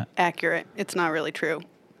accept that. Accurate. It's not really true.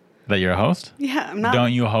 That you're a host? Yeah, I'm not.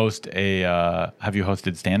 Don't you host have you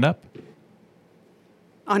hosted stand-up?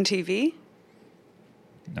 On TV?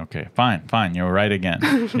 Okay, fine. You're right again.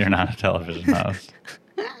 You're not a television host.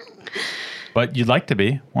 But you'd like to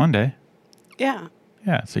be one day. Yeah.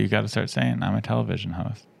 Yeah, so you got to start saying, I'm a television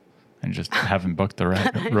host. And just haven't booked the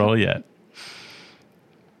right role yet.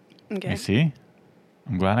 Okay. You see?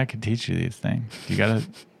 I'm glad I could teach you these things. You got to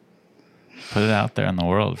put it out there in the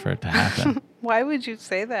world for it to happen. Why would you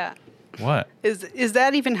say that? What? Is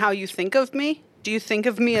that even how you think of me? Do you think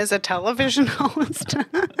of me as a television host?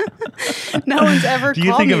 No one's ever Do you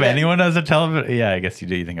called think me of that. anyone as a television? Yeah, I guess you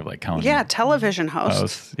do. You think of like Conan. Yeah, television host.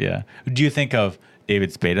 Hosts. Yeah. Do you think of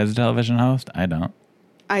David Spade as a television host? I don't.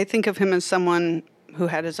 I think of him as someone who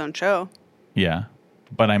had his own show. Yeah.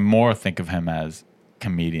 But I more think of him as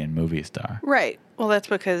comedian, movie star. Right. Well, that's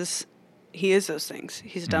because he is those things.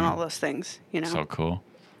 He's done all those things, you know? So cool.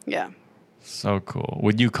 Yeah. So cool.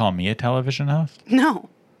 Would you call me a television host? No.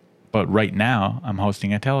 But right now, I'm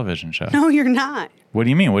hosting a television show. No, you're not. What do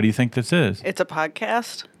you mean? What do you think this is? It's a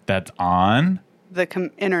podcast. That's on. The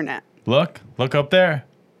internet. Look up there.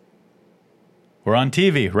 We're on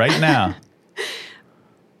TV right now.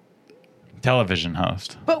 Television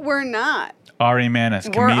host. But we're not. Ari Manis,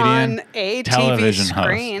 We're comedian, on a television TV host.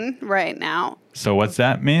 screen right now. So what's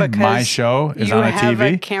that mean? Because My show is on a You have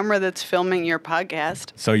a TV? camera that's filming your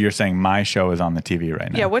podcast. So you're saying my show is on the TV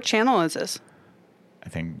right now? Yeah, what channel is this? I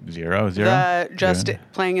think zero. The Just Zero.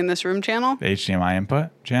 Playing in This Room channel? The HDMI input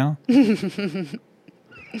channel? It's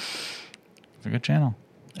a good channel.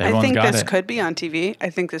 I Everyone's think got this it. could be on TV. I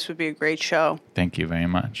think this would be a great show. Thank you very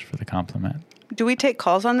much for the compliment. Do we take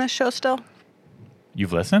calls on this show still?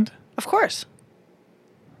 You've listened? Of course.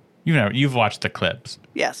 You've watched the clips.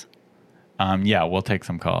 Yes. Yeah, we'll take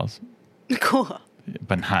some calls, Cool.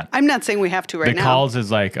 but not. I'm not saying we have to right The now. calls is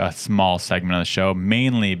like a small segment of the show,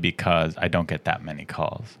 mainly because I don't get that many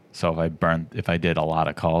calls. So if I did a lot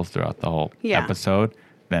of calls throughout the whole Yeah. episode,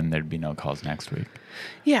 then there'd be no calls next week.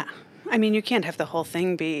 Yeah. I mean, you can't have the whole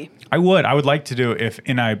thing be. I would like to do, if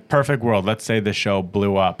in a perfect world, let's say the show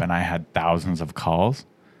blew up and I had thousands of calls,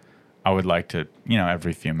 I would like to,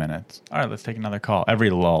 every few minutes. All right, let's take another call. Every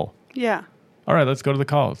lull. Yeah. All right, let's go to the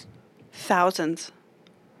calls. Thousands.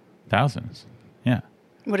 Thousands. Yeah.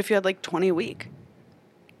 What if you had like 20 a week?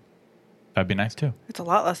 That'd be nice too. It's a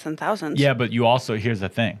lot less than thousands. Yeah, but here's the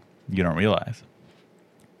thing you don't realize.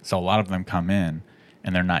 So a lot of them come in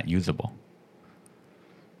and they're not usable.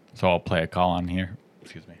 So I'll play a call on here.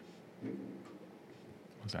 Excuse me.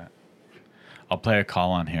 What's that? I'll play a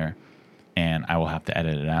call on here and I will have to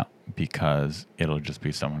edit it out because it'll just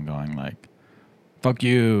be someone going like, fuck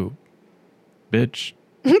you, bitch.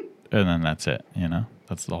 And then that's it,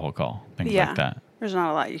 That's the whole call. Things Yeah. like that. There's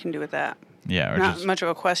not a lot you can do with that. Yeah. Or Not just, much of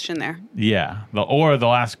a question there. yeah. Or the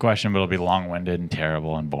last question, but it'll be long-winded and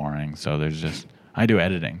terrible and boring. So I do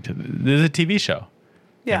editing. There's a TV show.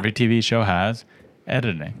 Yeah. Every TV show has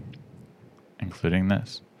editing, including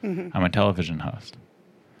this. Mm-hmm. I'm a television host.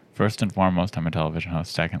 First and foremost, I'm a television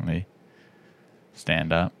host. Secondly,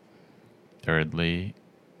 stand-up. Thirdly,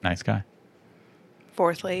 nice guy.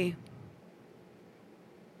 Fourthly,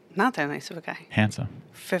 not that nice of a guy. Handsome.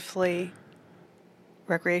 Fifthly,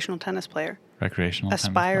 recreational tennis player. Recreational tennis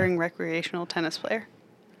player. Aspiring recreational tennis player.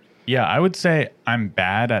 Yeah, I would say I'm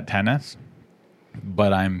bad at tennis,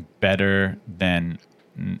 but I'm better than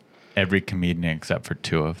every comedian except for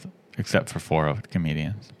 4 of the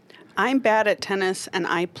comedians. I'm bad at tennis and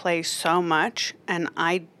I play so much and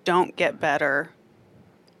I don't get better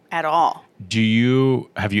at all.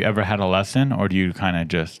 Have you ever had a lesson or do you kind of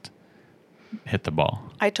just hit the ball?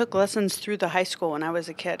 I took lessons through the high school when I was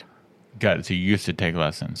a kid. Got it. So you used to take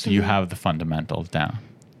lessons. So Mm-hmm. you have the fundamentals down.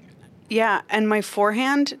 Yeah, and my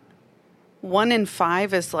forehand, 1 in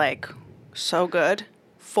 5 is like so good.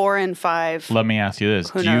 4 in 5. Let me ask you this.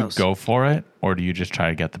 Who Do knows? you go for it or do you just try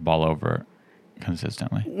to get the ball over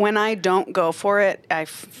consistently? When I don't go for it, I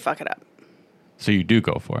fuck it up. So you do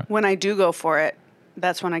go for it. When I do go for it,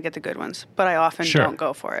 that's when I get the good ones. But I often Sure. don't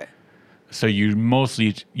go for it. So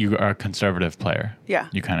you are a conservative player. Yeah.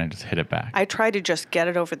 You kind of just hit it back. I try to just get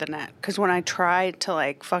it over the net because when I try to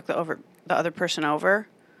like fuck the other person over,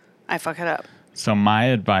 I fuck it up. So my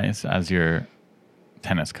advice as your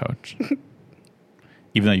tennis coach,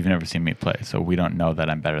 even though you've never seen me play, so we don't know that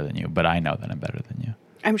I'm better than you, but I know that I'm better than you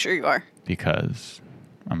I'm sure you are. because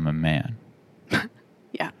I'm a man.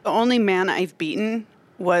 Yeah. The only man I've beaten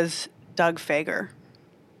was Doug Fager.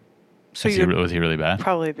 So Was he really bad?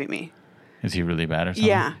 probably beat me. Is he really bad or something?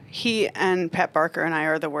 Yeah. He and Pat Barker and I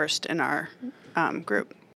are the worst in our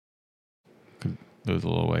group. Lose a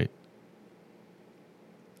little weight.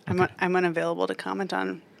 I'm unavailable to comment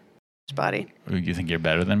on his body. You think you're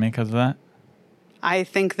better than me because of that? I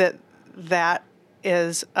think that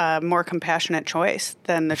is a more compassionate choice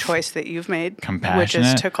than the choice that you've made. Which Compassionate?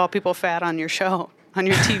 is to call people fat on your show, on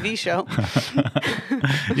your TV show.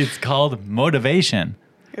 It's called motivation.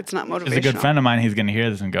 It's not motivational. There's a good friend of mine. He's going to hear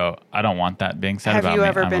this and go, I don't want that being said Have about you me.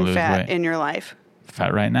 ever I'm gonna been lose fat weight. in your life?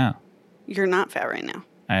 Fat right now. You're not fat right now.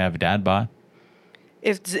 I have dad bod.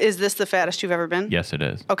 Is this the fattest you've ever been? Yes, it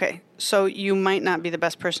is. Okay, so you might not be the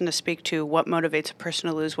best person to speak to what motivates a person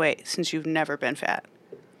to lose weight since you've never been fat.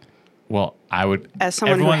 Well, I would. As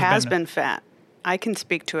someone who everyone's has been fat, I can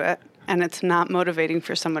speak to it, and it's not motivating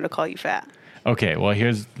for someone to call you fat. Okay, well,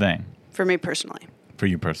 here's the thing. For me personally. For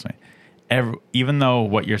you personally. Even though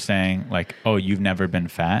what you're saying, like, oh, you've never been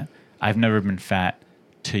fat, I've never been fat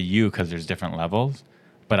to you because there's different levels,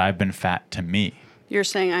 but I've been fat to me. You're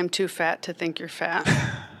saying I'm too fat to think you're fat.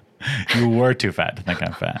 You were too fat to think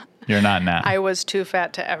I'm fat. You're not now. I was too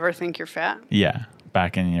fat to ever think you're fat. Yeah,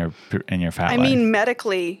 back in your fat I life. mean,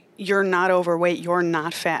 medically, you're not overweight. You're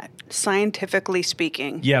not fat. Scientifically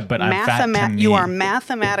speaking. Yeah, but I'm fat to me. You are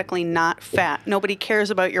mathematically not fat. Nobody cares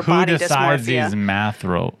about your Who body decides dysmorphia. these math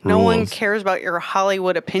rules? No one cares about your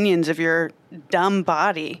Hollywood opinions of your dumb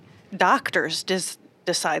body. Doctors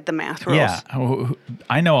decide the math rules. Yeah,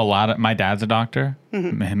 I know a lot of. My dad's a doctor.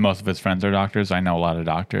 Mm-hmm. And most of his friends are doctors. I know a lot of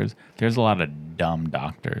doctors. There's a lot of dumb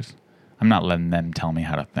doctors. I'm not letting them tell me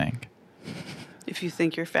how to think. If you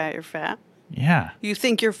think you're fat, you're fat. Yeah. You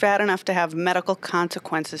think you're fat enough to have medical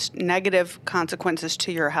consequences, negative consequences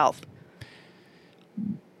to your health.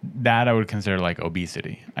 That I would consider like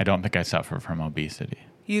obesity. I don't think I suffer from obesity.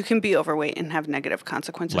 You can be overweight and have negative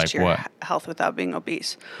consequences Like to your what? Health without being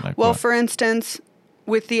obese. Like well, what? for instance,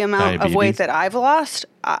 with the amount of weight Diabetes? that I've lost,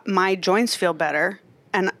 my joints feel better.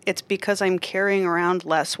 And it's because I'm carrying around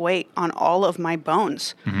less weight on all of my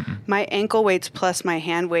bones. Mm-hmm. My ankle weights plus my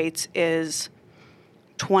hand weights is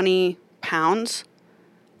 20 pounds.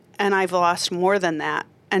 And I've lost more than that.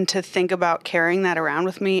 And to think about carrying that around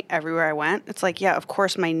with me everywhere I went, it's like, yeah, of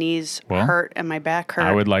course my knees Well, hurt and my back hurt.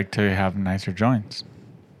 I would like to have nicer joints.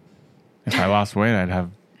 If I lost weight, I'd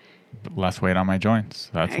have less weight on my joints.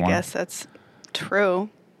 That's I one. guess that's true.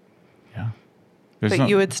 Yeah. There's But no-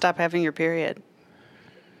 you would stop having your period.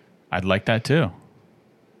 I'd like that too.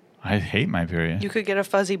 I hate my period. You could get a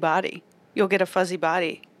fuzzy body. You'll get a fuzzy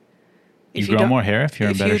body. You grow don't- more hair if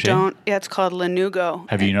you're in better If you shape? don't, yeah, it's called lanugo.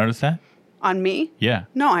 Have you noticed that? On me? Yeah.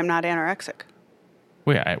 No, I'm not anorexic.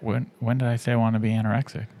 Wait, when did I say I want to be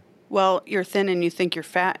anorexic? Well, you're thin and you think you're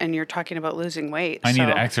fat and you're talking about losing weight. I need so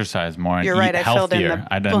to exercise more and You're eat right, I filled in healthier.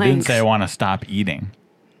 the I didn't blanks. say I want to stop eating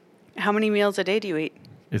How many meals a day do you eat?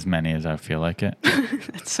 as many as I feel like it.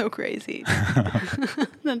 That's so crazy.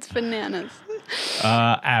 That's bananas.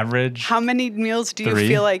 Average, How many meals do you 3.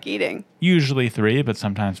 feel like eating? usually 3, but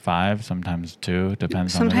sometimes 5, sometimes 2.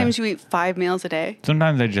 Depends on the Sometimes day. you eat 5 meals a day.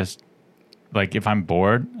 Sometimes I just, like if I'm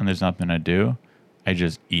bored and there's nothing to do, I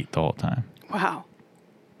just eat the whole time. Wow.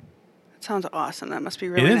 That sounds awesome. That must be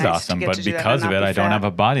really It nice is awesome, to get but to do that because and of not it, be I don't fat. have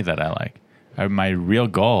a body that I like. My real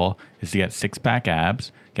goal is to get 6-pack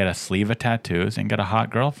abs, get a sleeve of tattoos, and get a hot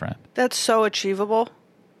girlfriend. That's so achievable.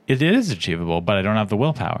 It is achievable, but I don't have the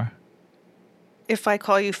willpower. If I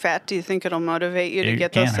call you fat, do you think it'll motivate you to It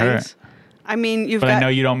get those can't hurt. things? I mean, But I know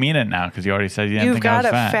you don't mean it now because you already said you didn't you've think I got was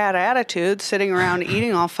a fat. fat attitude sitting around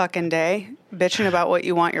eating all fucking day, bitching about what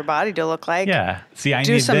you want your body to look like. Yeah. See, I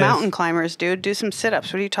Do need some this. mountain climbers, dude. Do some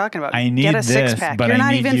sit-ups. What are you talking about? I need Get a this, six-pack. but You're I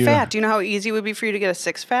not need even you- fat. Do you know how easy it would be for you to get a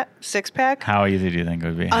six-pack? How easy do you think it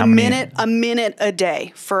would be? A minute a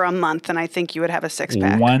day for a month, and I think you would have a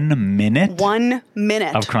six-pack. 1 minute 1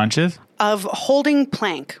 minute of crunches? of holding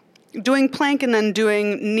plank, doing plank, and then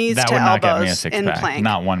doing knees That to would not get me a elbows in 6-pack. plank.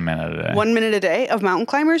 Not 1 minute a day. 1 minute a day of mountain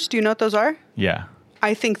climbers. Do you know what those are? Yeah.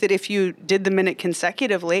 I think that if you did the minute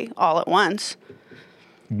consecutively all at once,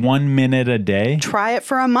 1 minute a day? try it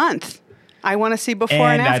for a month. I want to see before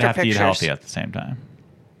and, And after I'd have pictures. to eat healthy at the same time.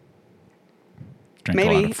 Drink a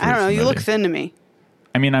lot Maybe. of I don't know. fruits You look smoothies. thin to me.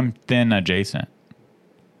 I mean, I'm thin adjacent.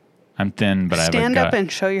 I'm thin, but I have a Stand gut. up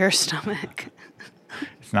and show your stomach.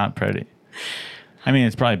 It's not pretty. I mean,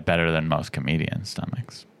 it's probably better than most comedians'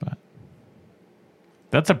 stomachs, but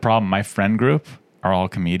that's a problem. My friend group are all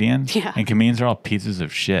comedians, Yeah. and comedians are all pieces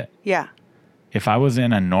of shit. Yeah. If I was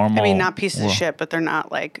in a normal, I mean, not pieces of world- shit, but they're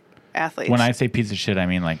not like athletes. When I say piece of shit, I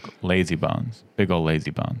mean like lazy bones, big old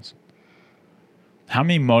lazy bones. How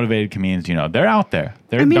many motivated comedians do you know? They're out there.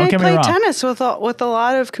 I mean, don't I get me play wrong. tennis with a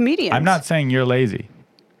lot of comedians. I'm not saying you're lazy,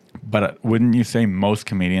 but wouldn't you say most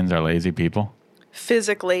comedians are lazy people?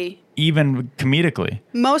 physically. Even comedically.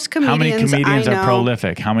 Most How many comedians comedians I are know,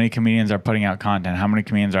 prolific? How many comedians are putting out content? How many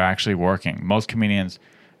comedians are actually working? Most comedians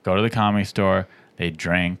go to the Comedy Store, they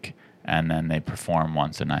drink, and then they perform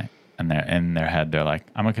once a night. And they're in their head, they're like,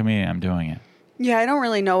 I'm a comedian, I'm doing it. Yeah, I don't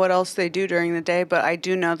really know what else they do during the day, but I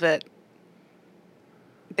do know that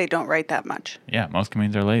they don't write that much. Yeah, most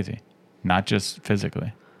comedians are lazy, not just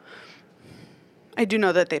physically. I do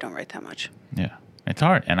know that they don't write that much. Yeah, it's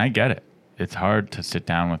hard, and I get it. It's hard to sit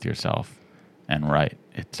down with yourself and write.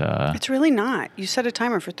 It's really not. You set a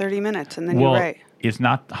timer for 30 minutes and then well, you write. it's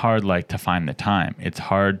not hard like to find the time. It's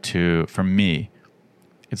hard to, for me,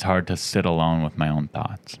 it's hard to sit alone with my own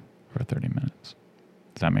thoughts for 30 minutes.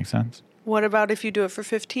 Does that make sense? What about if you do it for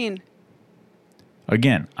 15?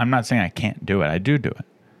 Again, I'm not saying I can't do it. I do it.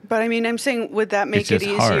 But I mean, I'm saying, would that make It's it just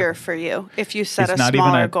easier hard. for you if you set It's a not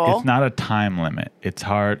smaller even goal? It's not a time limit. It's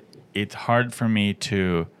hard. It's hard for me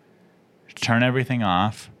to turn everything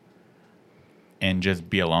off and just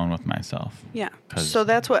be alone with myself. Yeah. 'Cause- So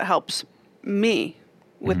that's what helps me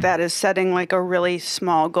with Mm-hmm. that is setting like a really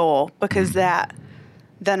small goal because that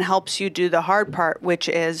then helps you do the hard part, which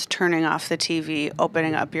is turning off the TV,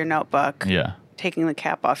 opening up your notebook, Yeah. taking the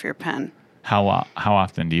cap off your pen. How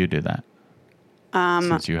often do you do that?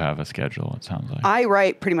 Since you have a schedule, it sounds like. I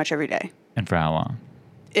write pretty much every day. And for how long?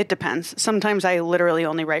 It depends. Sometimes I literally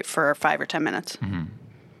only write for 5 or 10 minutes. Mm-hmm.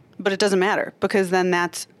 But it doesn't matter because then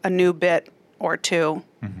that's a new bit or two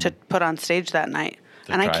to put on stage that night.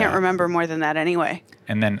 To And I try can't out. remember more than that anyway.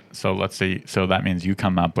 And then, so let's say, so that means you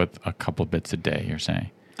come up with a couple bits a day, you're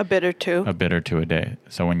saying? A bit or two. A bit or two a day.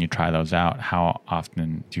 So when you try those out, how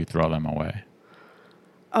often do you throw them away?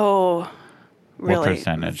 Oh, really?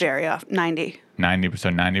 percentage? Very off. 90.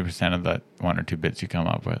 90% of the one or two bits you come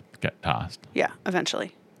up with get tossed. Yeah,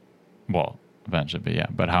 eventually. Well, eventually, but yeah.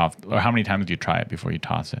 But how many times do you try it before you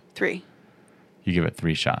toss it? 3. You give it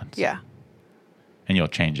 3 shots. Yeah. And you'll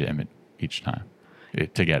change it each time to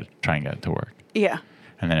try and get it to work. Yeah.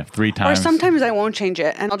 And then if 3 Or times, sometimes I won't change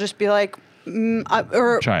it and I'll just be like,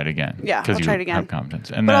 or try it again. Yeah, because I'll you try it again. have confidence.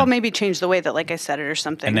 And but then, I'll maybe change the way that like I said it or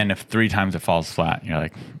something. and then if 3 times it falls flat, you're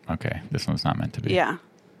like, okay, this one's not meant to be. yeah.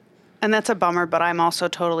 And that's a bummer, but I'm also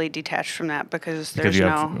totally detached from that because Because there's you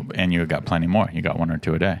no. have, and you got plenty more. You got 1 or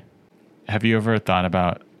 2 a day. Have you ever thought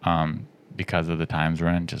about, because of the times we're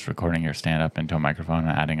in, just recording your stand up into a microphone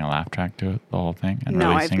and adding a laugh track to it, the whole thing? And No,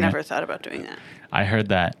 I've releasing never it? thought about doing that. I heard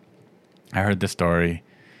the story,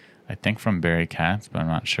 I think from Barry Katz, but I'm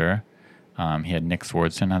not sure. He had Nick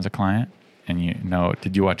Swardson as a client. And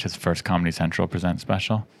did you watch his first Comedy Central Present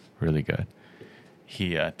special? Really good.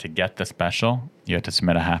 He, to get the special, you had to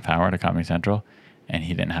submit a half hour to Comedy Central, and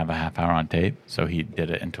he didn't have a half hour on tape. So he did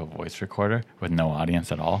it into a voice recorder with no audience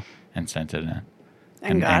at all and sent it in.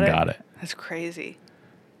 And got it. it. That's crazy.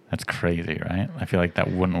 That's crazy, right? I feel like that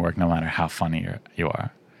wouldn't work no matter how funny you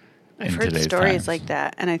are. I've in heard today's stories times. like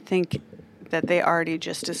that, and I think that they already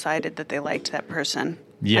just decided that they liked that person.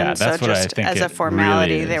 Yeah, and that's so what I just think as it a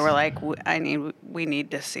formality, really they is. were like, we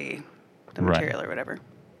need to see the Right. material or whatever.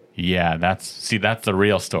 Yeah, that's the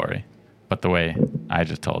real story. But the way I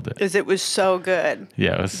just told it. Because it was so good.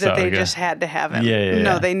 Yeah, it was that so they good. just had to have him. Yeah.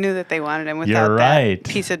 No, they knew that they wanted him without You're right. that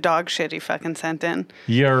piece of dog shit he fucking sent in.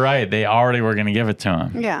 You're right. They already were going to give it to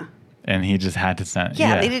him. Yeah. And he just had to send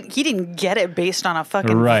Yeah, he didn't get it based on a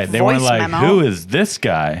fucking Right. voice They weren't like, memo. who is this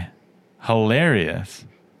guy? Hilarious.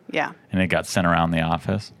 Yeah. And it got sent around the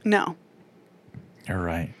office. No, You're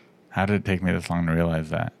right. How did it take me this long to realize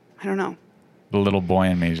that? I don't know. The little boy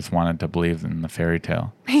in me just wanted to believe in the fairy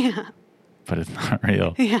tale. Yeah. But it's not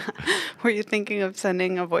real. Yeah. Were you thinking of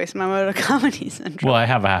sending a voice memo to Comedy Central? Well, I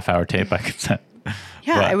have a half hour tape I could send.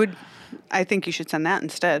 Yeah, but- I think you should send that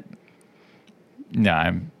instead. No,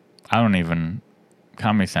 I don't even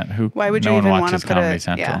Comedy Central. Why would no you one even wanna watches put Comedy it-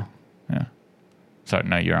 Central. Yeah. Sorry,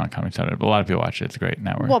 no, you're on Comedy Central. But a lot of people watch it. It's a great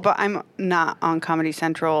network. Well, but I'm not on Comedy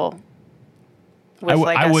Central with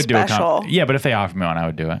I a would special, do yeah, but if they offered me one, I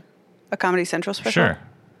would do it. a Comedy Central special. Sure.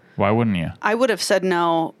 Why wouldn't you? I would have said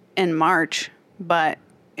no in March, but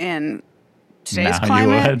in today's Now you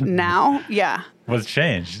climate, would? now, yeah. What's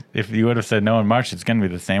changed? If you would have said no in March, it's going to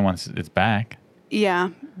be the same once it's back. Yeah,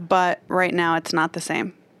 but right now it's not the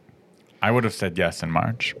same. I would have said yes in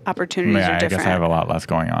March. Opportunities Yeah, are I different. guess I have a lot less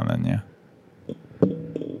going on than you.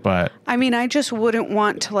 But I mean, I just wouldn't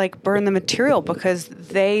want to like burn the material because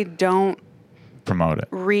they don't promote it.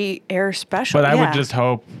 re-air special. But I Yeah. would just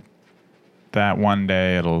hope that one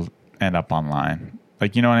day it'll end up online.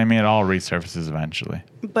 Like, you know what I mean? It all resurfaces eventually.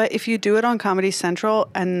 But if you do it on Comedy Central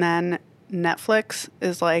and then Netflix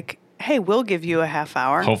is like, hey, we'll give you a half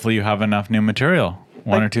hour. Hopefully you have enough new material.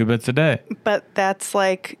 One or two bits a day. But that's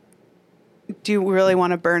like, do you really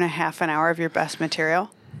want to burn a half an hour of your best material?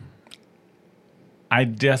 I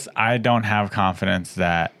don't have confidence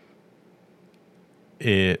that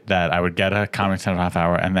I would get a Comedy Central half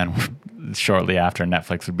hour and then shortly after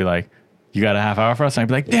Netflix would be like, you got a half hour for us? And I'd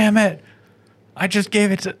be like, damn it. I just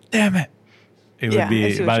gave it to, damn it. It Yeah, would I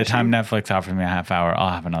be, see what by the you're time saying. Netflix offers me a half hour, I'll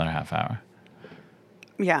have another half hour.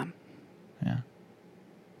 Yeah. Yeah.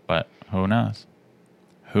 But who knows?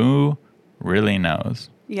 Who really knows?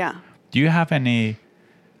 Yeah. Do you have anything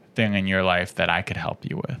in your life that I could help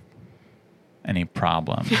you with? Any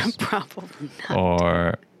problems Probably not.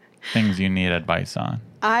 or things you need advice on?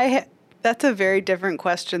 That's a very different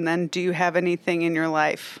question than do you have anything in your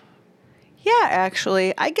life? Yeah,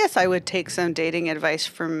 actually, I guess I would take some dating advice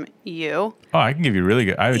from you, Oh, I can give you really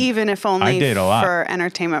good. even if I only date a lot. for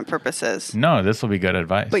entertainment purposes. No, this will be good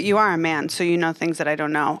advice. But you are a man, so you know things that I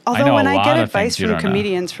don't know. Although know when a I lot get of advice things you from don't know.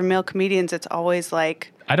 comedians, from male comedians, it's always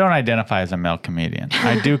like I don't identify as a male comedian.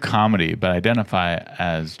 I do comedy, but I identify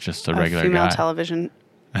as just a regular female guy. television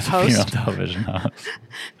As a host. female television host.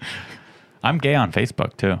 I'm gay on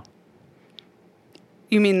Facebook too.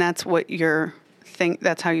 You mean that's what your thing?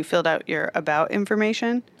 That's how you filled out your about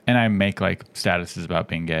information? And I make like statuses about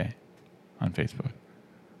being gay on Facebook.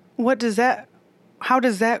 What does that? How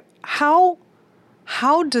does that? How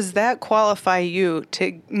does that qualify you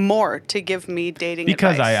to give me dating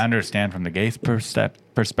Because advice? I understand from the gay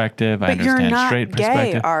perspective. I But you're understand not straight gay,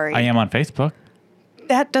 perspective. Ari. I am on Facebook.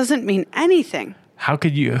 That doesn't mean anything. How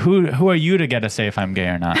could you? Who are you to get to say if I'm gay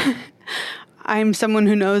or not? I'm someone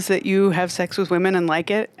who knows that you have sex with women and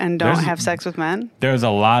like it, and don't There's- have sex with men. There's a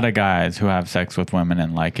lot of guys who have sex with women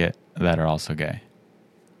and like it that are also gay.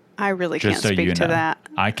 I really Just can't so speak you to know, that.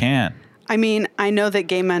 I can. I mean, I know that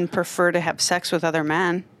gay men prefer to have sex with other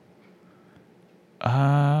men.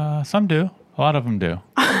 Some do. A lot of them do.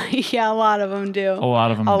 Yeah, a lot of them do. A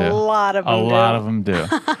lot of them do. A lot of them A do. lot of them do.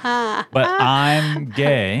 But I'm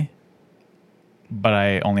gay, but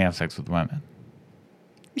I only have sex with women.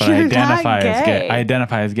 But I You're identify not as gay. gay. I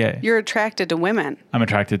identify as gay. You're attracted to women. I'm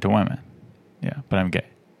attracted to women. Yeah, but I'm gay.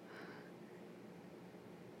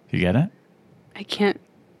 You get it? I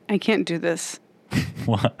can't do this.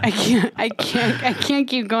 What? I can't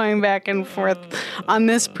keep going back and forth on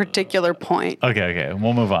this particular point. Okay.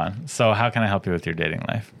 We'll move on. So how can I help you with your dating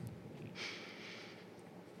life?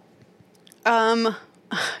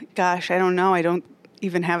 Gosh, I don't know. I don't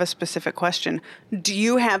even have a specific question. Do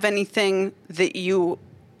you have anything that you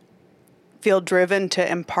feel driven to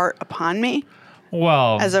impart upon me?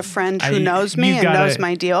 Well, As a friend who knows me you and knows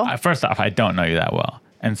my deal? First off, I don't know you that well.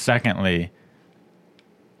 And secondly,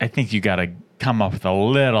 I think you got to come up with a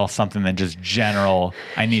little something than just general.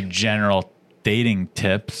 I need general dating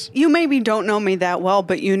tips. You maybe don't know me that well,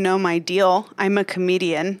 but you know my deal. I'm a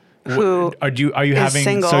comedian who Are you is having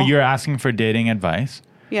single. so you're asking for dating advice,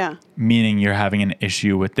 yeah. meaning you're having an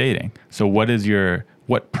issue with dating. So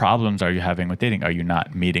what problems are you having with dating? Are you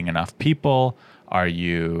not meeting enough people? Are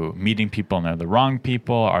you meeting people and they're the wrong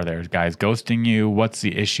people? Are there guys ghosting you? What's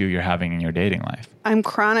the issue you're having in your dating life? I'm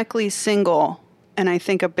chronically single, and I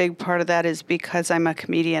think a big part of that is because I'm a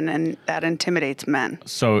comedian and that intimidates men.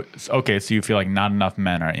 So you feel like not enough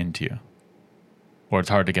men are into you, or it's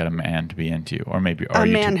hard to get a man to be into you, or maybe are A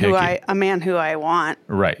you man too who picky? a man who I want.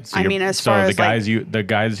 Right. So I you're- mean, as so far the as, like-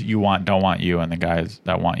 guys you want don't want you, and the guys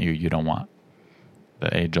that want you don't want.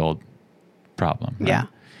 The age-old problem. Right? Yeah.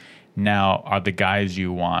 Now, are the guys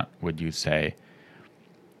you want? Would you say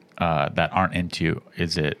that aren't into you?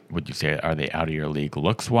 Would you say are they out of your league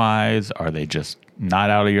looks-wise? Are they just not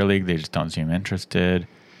out of your league? They just don't seem interested.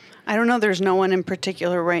 I don't know. There's no one in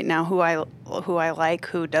particular right now who I like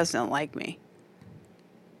who doesn't like me.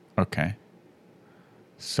 Okay.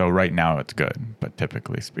 So right now it's good, but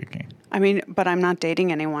typically speaking, I mean, but I'm not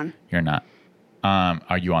dating anyone. you're not.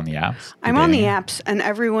 Are you on the apps? I'm on the dating apps, and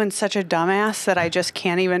everyone's such a dumbass that I just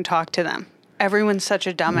can't even talk to them. Everyone's such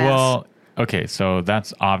a dumbass. Well, okay, so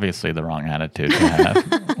that's obviously the wrong attitude to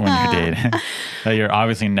have when you're dating. That you're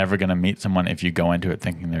obviously never going to meet someone if you go into it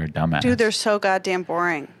thinking they're a dumbass. dude, they're so goddamn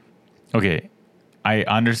boring. Okay, I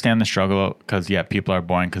understand the struggle because, yeah, people are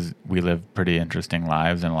boring because we live pretty interesting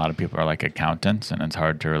lives, and a lot of people are like accountants, and it's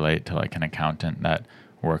hard to relate to like an accountant that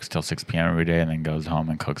works till 6 p.m. every day and then goes home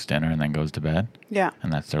and cooks dinner and then goes to bed. Yeah.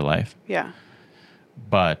 And that's their life. Yeah.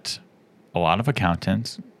 But a lot of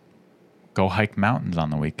accountants go hike mountains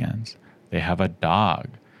on the weekends. They have a dog.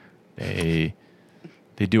 They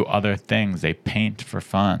do other things. They paint for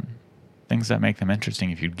fun. Things that make them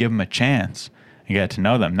interesting. If you give them a chance and get to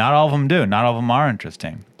know them. Not all of them do. Not all of them are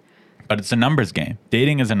interesting. But it's a numbers game.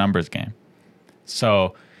 Dating is a numbers game.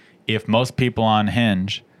 So if most people on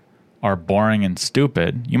Hinge are boring and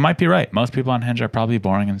stupid, you might be right. Most people on Hinge are probably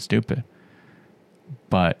boring and stupid.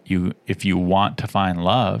 But if you want to find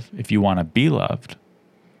love, if you want to be loved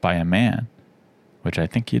by a man, which I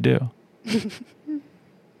think you do,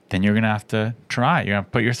 then you're going to have to try. You're going to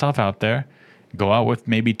put yourself out there, go out with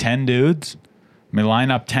maybe 10 dudes, maybe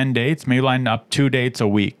line up 10 dates, maybe line up 2 dates a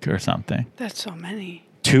week or something. That's so many.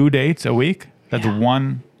 2 dates a week? That's Yeah.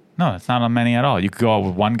 one. No, that's not many at all. You could go out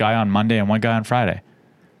with one guy on Monday and one guy on Friday.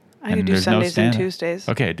 I could do there's no Sundays and standard. Tuesdays.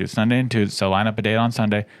 Okay, do Sunday and Tuesday. So line up a date on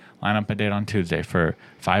Sunday, line up a date on Tuesday for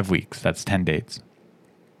 5 weeks. That's 10 dates.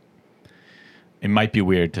 It might be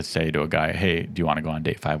weird to say to a guy, hey, do you want to go on a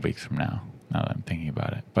date 5 weeks from now that I'm thinking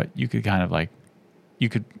about it. But you could kind of like, you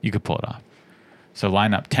could pull it off. So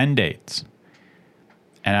line up 10 dates.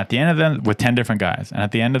 And at the end of them, with 10 different guys. And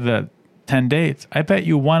at the end of the 10 dates, I bet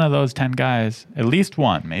you one of those 10 guys, at least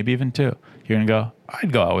one, maybe even two, you're going to go,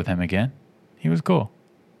 I'd go out with him again. He was cool.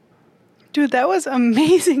 Dude, that was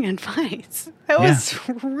amazing advice. That was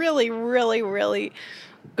really, really, really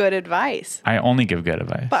good advice. I only give good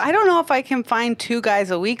advice. But I don't know if I can find 2 guys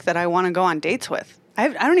a week that I want to go on dates with. I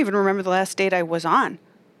don't even remember the last date I was on.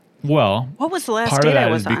 Well, What was the last part of date I that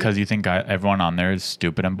was is on? because you think everyone on there is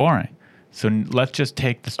stupid and boring. So let's just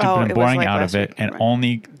take the stupid Oh, and it was boring like out last of it week, and right.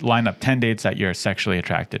 only line up 10 dates that you're sexually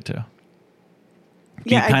attracted to.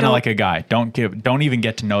 Be Yeah, I kind of don't- like a guy. Don't even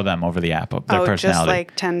get to know them over the app of their personality. just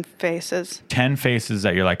like 10 faces. 10 faces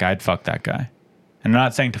that you're like, I'd fuck that guy. And I'm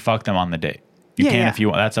not saying to fuck them on the date. You Yeah, can yeah. if you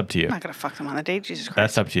want. That's up to you. I'm not going to fuck them on the date, Jesus Christ.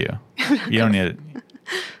 That's up to you. You don't need it.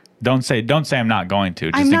 Don't say I'm not going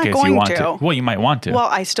to, just I'm in not case going you want to. to. Well, you might want to. Well,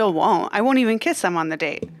 I still won't. I won't even kiss them on the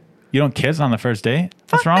date. You don't kiss on the first date?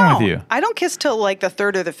 What's Fuck wrong no. with you? I don't kiss till like the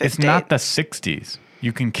 3rd or the 5th It's date. not the 60s.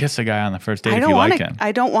 You can kiss a guy on the first date I if don't you want like to. him.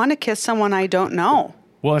 I don't want to kiss someone I don't know.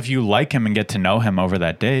 Well, if you like him and get to know him over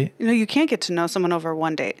that date, You know, you can't get to know someone over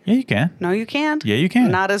one date. yeah, you can. No, you can't. Yeah, you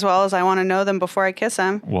can. Not as well as I want to know them before I kiss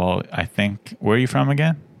them. Well, I think, where are you from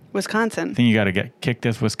again? Wisconsin. I think you got to kick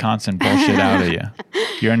this Wisconsin bullshit out of you.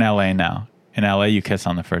 You're in LA now. In LA, you kiss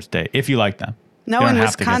on the first date if you like them. No, You don't in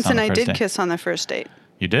have to kiss on Wisconsin, the I first did date. kiss on the first date.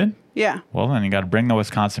 You did? Yeah. Well, then you got to bring the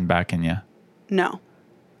Wisconsin back in you. No.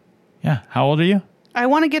 Yeah. How old are you? I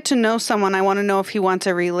want to get to know someone. I want to know if he wants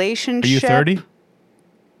a Are relationship. you 30?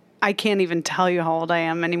 I can't even tell you how old I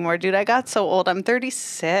am anymore, dude. I got so old. I'm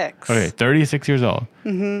 36. Okay, 36 years old.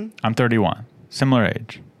 Mm-hmm. I'm 31. Similar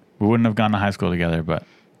age. We wouldn't have gone to high school together, but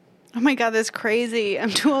Oh my God, that's crazy.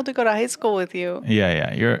 I'm too old to go to high school with you.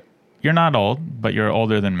 yeah. You're not old, but you're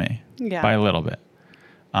older than me. Yeah. By a little bit.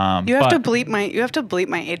 You have to but bleep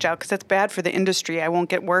my age out because that's bad for the industry. I won't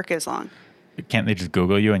get work as long. Can't they just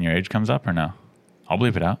Google you and your age comes up or no? I'll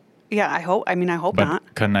bleep it out. Yeah, I hope But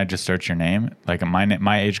not. couldn't I just search your name? Like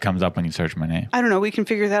my age comes up when you search my name. I don't know. We can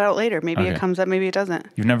figure that out later. Maybe Okay. it comes up, maybe it doesn't.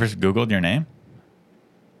 You've never Googled your name?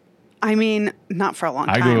 I mean, not for a long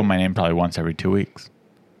I time. Google my name probably once every 2 weeks.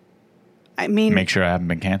 I mean, Make sure I haven't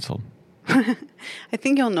been canceled. I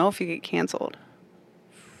think you'll know if you get canceled.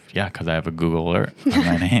 Yeah, because I have a Google alert on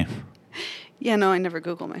my name. Yeah, no, I never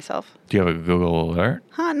Google myself. Do you have a Google alert?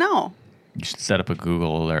 Huh? No. You should set up a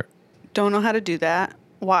Google alert. Don't know how to do that.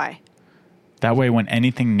 Why? That way, when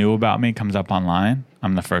anything new about me comes up online,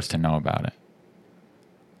 I'm the first to know about it.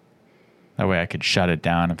 That way I could shut it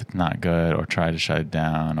down if it's not good, or try to shut it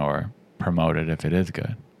down, or promote it if it is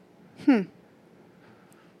good.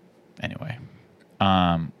 Anyway,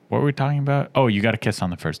 what were we talking about? Oh, you got to kiss on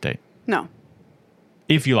the first date. No.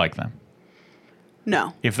 If you like them.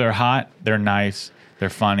 No. If they're hot, they're nice, they're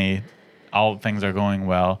funny, all things are going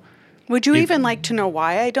well. Would you If- even like to know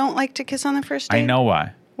why I don't like to kiss on the first date? I know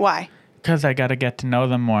why. Why? Because I got to get to know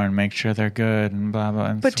them more and make sure they're good and blah, blah,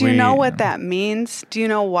 and But do you sweet know what and- that means? Do you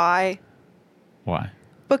know why? Why?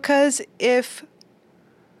 Because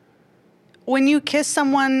when you kiss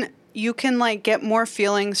someone, you can like get more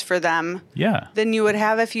feelings for them Yeah. than you would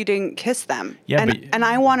have if you didn't kiss them. Yeah, and, but- and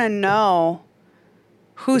I want to know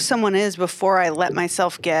who someone is before I let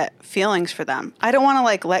myself get feelings for them. I don't want to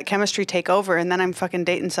like let chemistry take over and then I'm fucking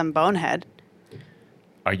dating some bonehead.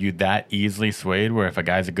 are you that easily swayed where if a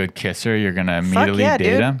guy's a good kisser, you're going to Fuck immediately yeah, date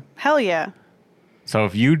dude. him? Hell yeah. So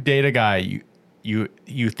if you date a guy,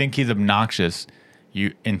 you think he's obnoxious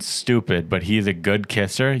and stupid, but he's a good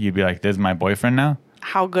kisser, you'd be like, this is my boyfriend now?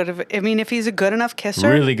 How good of I mean, if he's a good enough kisser,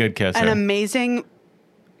 Really good kisser. an amazing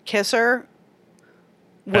kisser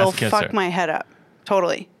will Best kisser. fuck my head up.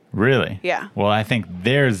 Totally. Really? Yeah. Well, I think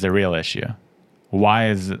there's the real issue. Why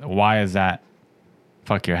is that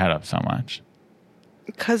fuck your head up so much?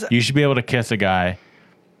 Because You should be able to kiss a guy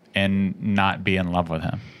and not be in love with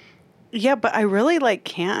him. yeah, but I really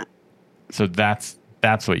can't. So that's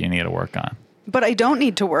what you need to work on. But I don't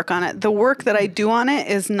need to work on it. The work that I do on it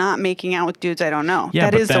is not making out with dudes I don't know. Yeah,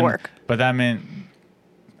 that is the work. But that meant,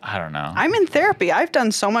 I don't know. I'm in therapy. I've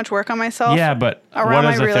done so much work on myself. Yeah, but around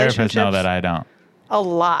what does my a therapist know relationships. that I don't? A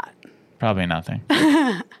lot. Probably nothing.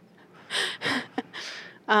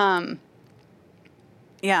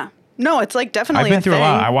 Yeah. No, it's definitely I've been through a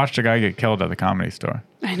lot. thing. I watched a guy get killed at the Comedy Store.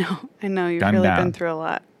 I know. You've Gunned really down. been through a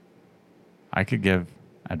lot. I could give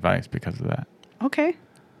advice because of that. Okay.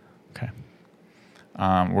 Okay.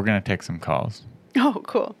 We're going to take some calls. Oh,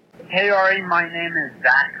 cool. Hey Ari, my name is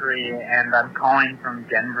Zachary, and I'm calling from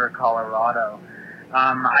Denver, Colorado.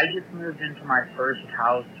 I just moved into my first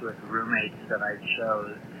house with roommates that I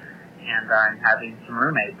chose, and I'm having some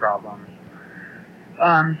roommate problems.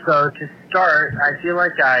 So to start, I feel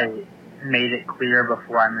like I made it clear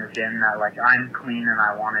before I moved in that I'm clean and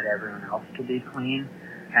I wanted everyone else to be clean,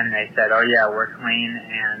 and they said, oh yeah, we're clean,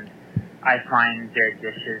 and I find their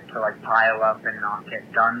dishes to pile up and not get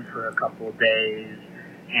done for a couple of days,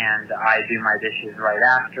 and I do my dishes right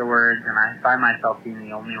afterwards, and I find myself being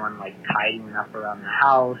the only one tidying up around the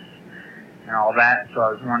house and all that. So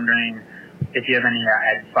I was wondering if you have any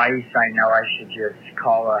advice. I know I should just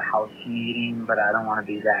call a house meeting, but I don't want to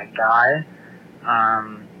be that guy.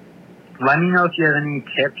 Let me know if you have any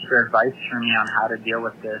tips or advice for me on how to deal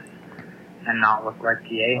with this and not look like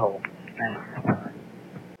the a-hole. Thanks.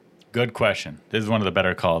 Good question. This is one of the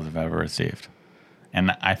better calls I've ever received.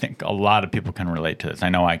 And I think a lot of people can relate to this. I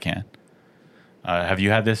know I can. Have you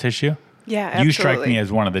had this issue? Yeah, absolutely. You strike me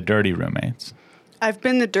as one of the dirty roommates. I've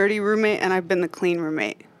been the dirty roommate and I've been the clean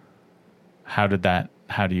roommate. How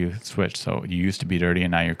do you switch? So you used to be dirty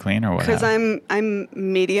and now you're clean, or what? Because happened? I'm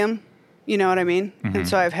medium. You know what I mean? Mm-hmm. And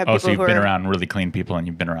so I've had people so you've who been are around really clean people and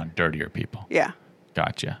you've been around dirtier people. Yeah.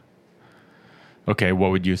 Gotcha. Okay,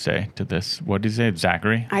 what would you say to this? What did you say,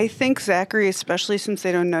 Zachary? I think Zachary, especially since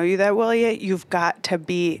they don't know you that well yet, you've got to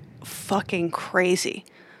be fucking crazy.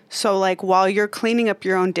 So while you're cleaning up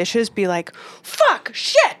your own dishes, be like, fuck,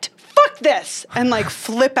 shit, fuck this, and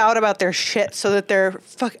flip out about their shit so that they're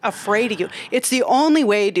afraid of you. It's the only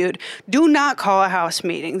way, dude. Do not call a house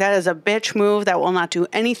meeting. That is a bitch move. That will not do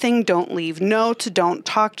anything. Don't leave notes. Don't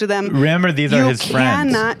talk to them. Remember, these are his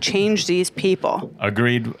friends. You cannot change these people.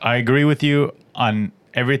 Agreed. I agree with you on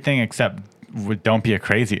everything except don't be a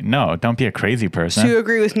crazy. No, don't be a crazy person. So you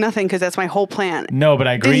agree with nothing because that's my whole plan. No, but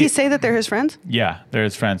I agree. Did he say that they're his friends? Yeah, they're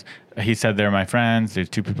his friends. He said they're my friends. There's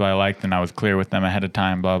two people I liked, and I was clear with them ahead of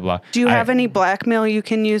time, blah, blah. Do you have any blackmail you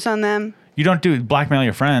can use on them? You don't do blackmail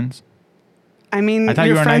your friends. I mean, I thought your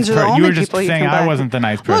you were a friends nice are the person. only You were just people saying you can I blackmail. wasn't the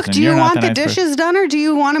nice person. Look, do you You're not want the the nice dishes person. done or do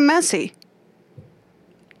you want them messy?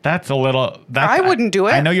 That's a little... I wouldn't do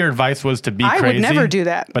it. I know your advice was to be I crazy. would never do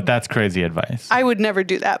that. But that's crazy advice. I would never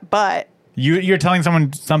do that, but You're telling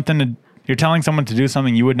someone something to... You're telling someone to do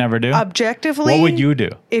something you would never do? objectively... What would you do?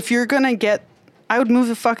 If you're going to get... I would move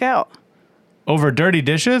the fuck out. Over dirty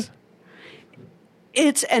dishes?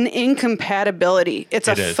 It's an incompatibility. It's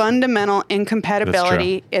a is. fundamental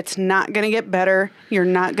incompatibility. It's not going to get better. You're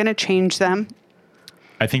not going to change them.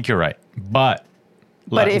 I think you're right. But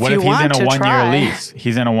But if what you if he's want in a to 1 year try- lease?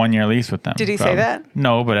 He's in a 1 year lease with them. Did he say that?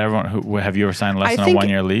 No, but everyone who have you ever signed less than a 1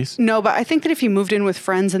 year lease? No, but I think that if you moved in with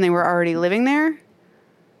friends and they were already living there,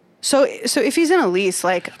 so if he's in a lease,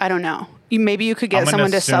 I don't know, maybe you could I'm get gonna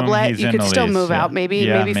someone to assume sublet. he's You in could a still lease, move yeah. out. Maybe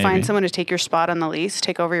Yeah, maybe maybe. find someone to take your spot on the lease,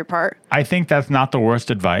 take over your part. I think that's not the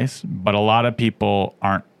worst advice, but a lot of people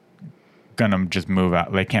aren't gonna just move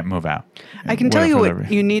out. They can't move out. I can tell you Whatever what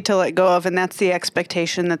they're- you need to let go of, and that's the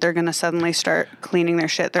expectation that they're going to suddenly start cleaning their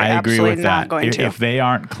shit. They're I agree absolutely with not that. going to. If they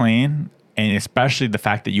aren't clean, and especially the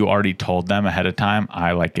fact that you already told them ahead of time,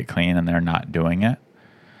 I like it clean, and they're not doing it,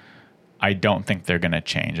 I don't think they're going to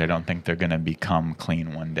change. I don't think they're going to become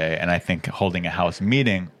clean one day. And I think holding a house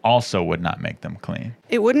meeting also would not make them clean.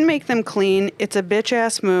 It wouldn't make them clean. It's a bitch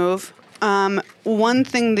ass move. One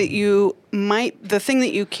thing that the thing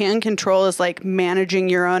that you can control is managing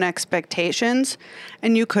your own expectations.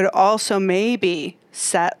 And you could also maybe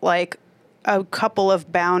set a couple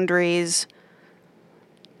of boundaries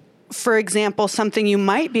for example, something you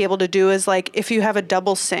might be able to do is like if you have a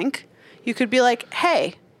double sink, you could be like,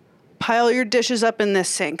 hey, pile your dishes up in this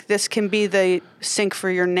sink. This can be the sink for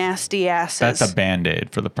your nasty asses. That's a Band-Aid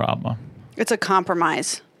for the problem. It's a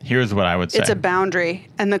compromise. Here's what I would say. It's a boundary,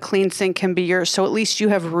 and the clean sink can be yours. So at least you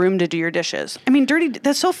have room to do your dishes. I mean, dirty,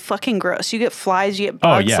 that's so fucking gross. You get flies, you get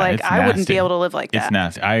bugs. It's I wouldn't nasty. be able to live like that. It's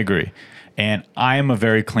nasty. I agree. And I am a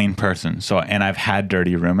very clean person. And I've had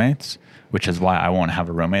dirty roommates, which is why I won't have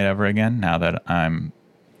a roommate ever again now that I'm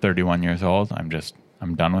 31 years old. I'm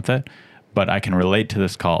done with it. But I can relate to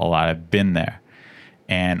this call a lot. I've been there.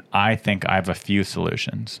 And I think I have a few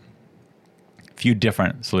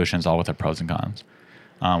different solutions, all with their pros and cons.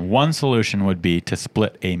 One solution would be to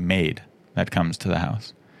split a maid that comes to the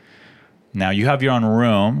house. Now, you have your own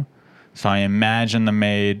room, so I imagine the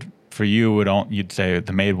maid, for you, you'd say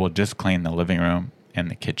the maid will just clean the living room and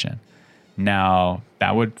the kitchen. Now,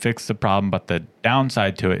 that would fix the problem, but the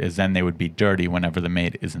downside to it is then they would be dirty whenever the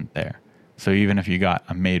maid isn't there. So even if you got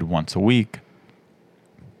a maid once a week,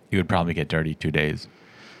 you would probably get dirty 2 days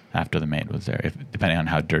after the maid was there, depending on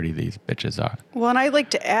how dirty these bitches are. Well, and I'd like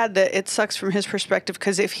to add that it sucks from his perspective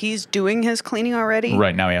because if he's doing his cleaning already,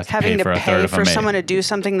 right now he has to having pay for a third of a maid. someone to do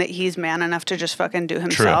something that he's man enough to just fucking do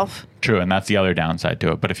himself. True, and that's the other downside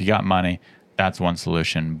to it. But if you got money, that's one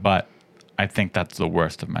solution. But I think that's the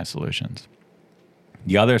worst of my solutions.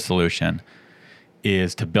 The other solution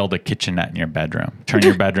is to build a kitchenette in your bedroom. Turn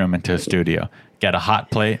your bedroom into a studio. Get a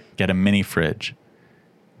hot plate, get a mini fridge,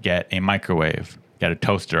 get a microwave, get a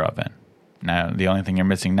toaster oven. Now, the only thing you're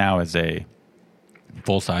missing now is a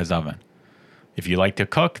full-size oven. If you like to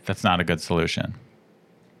cook, that's not a good solution.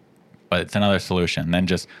 But it's another solution. Then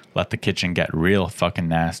just let the kitchen get real fucking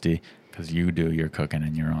nasty because you do your cooking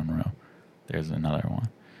in your own room. There's another one.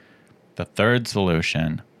 The third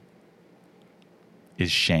solution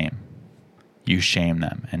is shame. You shame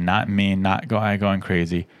them. And not me, not going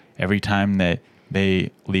crazy. Every time that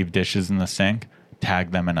they leave dishes in the sink,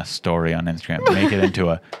 tag them in a story on Instagram. Make it into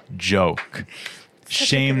a joke.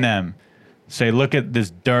 Shame them. Say, look at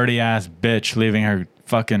this dirty ass bitch leaving her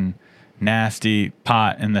fucking nasty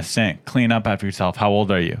pot in the sink. Clean up after yourself. How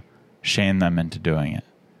old are you? Shame them into doing it.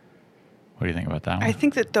 What do you think about that one? I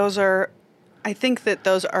think that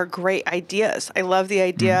those are great ideas. I love the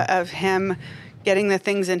idea of him getting the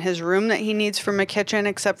things in his room that he needs from a kitchen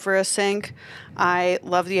except for a sink. I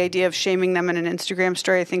love the idea of shaming them in an Instagram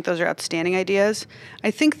story. I think those are outstanding ideas. I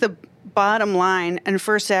think the bottom line, and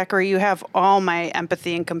for Zachary, you have all my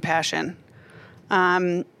empathy and compassion.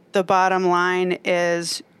 The bottom line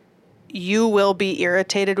is you will be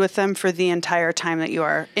irritated with them for the entire time that you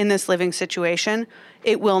are in this living situation.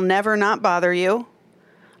 It will never not bother you.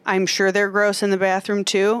 I'm sure they're gross in the bathroom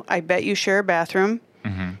too. I bet you share a bathroom.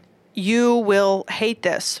 Mm-hmm. You will hate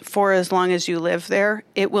this for as long as you live there.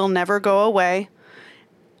 It will never go away.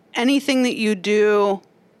 Anything that you do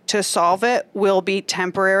to solve it will be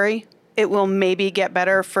temporary. It will maybe get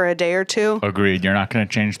better for a day or two. Agreed. You're not going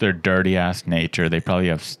to change their dirty ass nature. They probably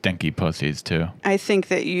have stinky pussies too. I think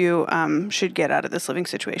that you should get out of this living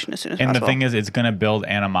situation as soon as possible. And the thing is, it's going to build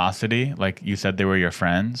animosity. Like you said, they were your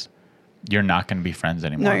friends. You're not going to be friends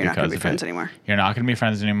anymore. No, you're not going to be friends anymore. You're not going to be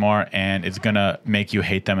friends anymore, and it's going to make you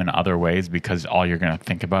hate them in other ways because all you're going to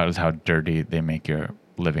think about is how dirty they make your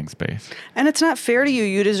living space. And it's not fair to you.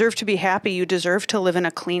 You deserve to be happy. You deserve to live in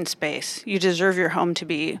a clean space. You deserve your home to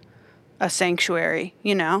be a sanctuary,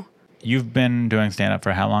 you know? You've been doing stand-up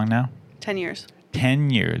for how long now? 10 years.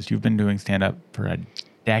 10 years. You've been doing stand-up for a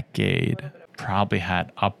decade. Probably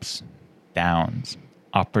had ups, downs,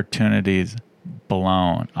 opportunities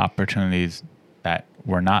blown, opportunities that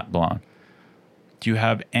were not blown. Do you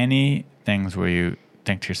have any things where you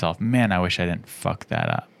think to yourself, man, I wish I didn't fuck that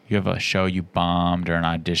up? You have a show you bombed or an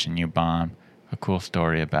audition you bombed, a cool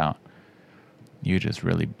story about you just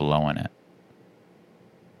really blowing it.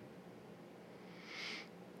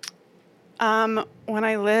 When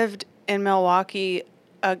I lived in Milwaukee,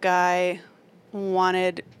 a guy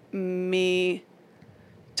wanted me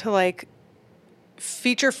to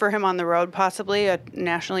feature for him on the road, possibly a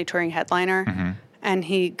nationally touring headliner. Mm-hmm. And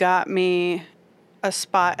he got me a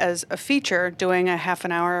spot as a feature doing a half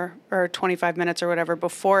an hour or 25 minutes or whatever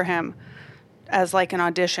before him as an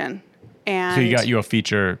audition. And so he got you a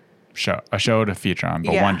show to feature on,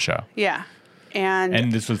 but one show. Yeah.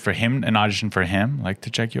 And this was for him, an audition for him, to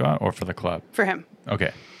check you out, or for the club? For him.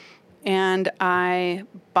 Okay. And I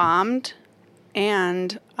bombed,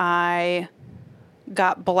 and I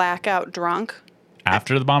got blackout drunk.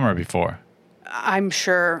 After the bomb or before? I'm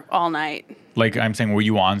sure all night. I'm saying, were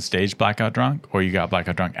you on stage blackout drunk, or you got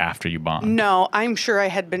blackout drunk after you bombed? No, I'm sure I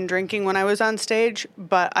had been drinking when I was on stage,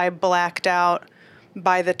 but I blacked out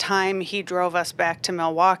by the time he drove us back to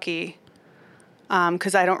Milwaukee,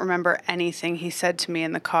 because I don't remember anything he said to me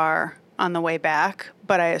in the car on the way back,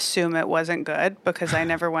 but I assume it wasn't good because I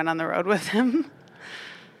never went on the road with him.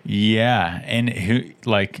 Yeah, and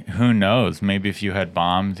who knows? Maybe if you had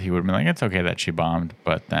bombed, he would have been like, "It's okay that she bombed,"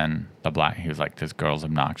 but then he was like, "This girl's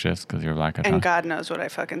obnoxious because you're black." And God knows what I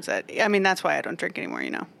fucking said. I mean, that's why I don't drink anymore.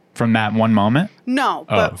 From that one moment? No,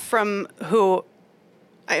 but from who?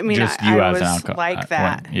 I mean, just I you as was an alcohol like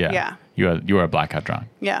that. Yeah. You were a blackout drunk.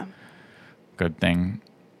 Yeah. Good thing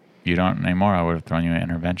you don't anymore. I would have thrown you an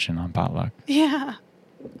intervention on potluck. Yeah.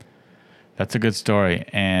 That's a good story,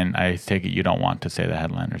 and I take it you don't want to say the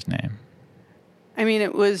headliner's name. I mean,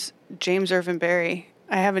 it was James Irvin Berry.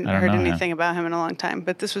 I haven't heard anything about him in a long time,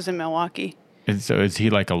 but this was in Milwaukee. So is he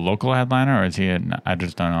like a local headliner, or is he? I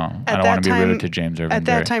just don't know. I don't want to be rude to James Irvin Berry. At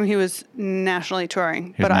that time, he was nationally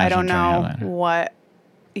touring, but I don't know what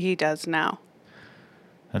he does now.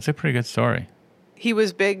 That's a pretty good story. He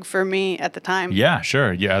was big for me at the time. Yeah,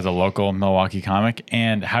 sure. Yeah, as a local Milwaukee comic.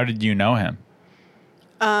 And how did you know him?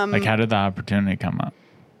 How did the opportunity come up?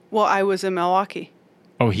 Well, I was in Milwaukee.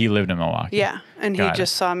 Oh, he lived in Milwaukee. Yeah, and he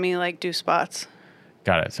just saw me do spots.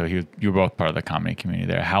 Got it. So you were both part of the comedy community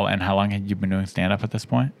there. How long had you been doing stand-up at this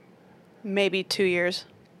point? Maybe 2 years.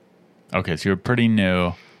 Okay, so you're pretty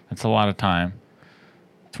new. That's a lot of time.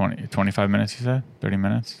 25 minutes, you said? 30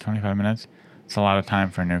 minutes? 25 minutes? It's a lot of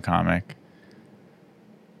time for a new comic.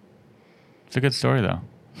 It's a good story, though.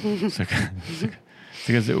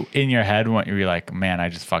 Because in your head, when you're like, man, I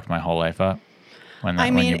just fucked my whole life up.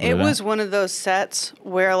 It was one of those sets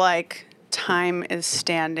where time is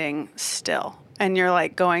standing still. And you're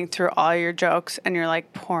going through all your jokes and you're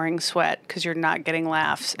pouring sweat because you're not getting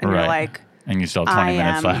laughs. And you're like, and you still have 20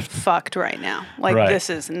 minutes left. I am fucked right now. This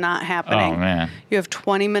is not happening. Oh, man. You have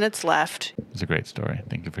 20 minutes left. It's a great story.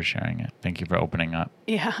 Thank you for sharing it. Thank you for opening up.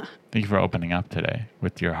 Yeah. Thank you for opening up today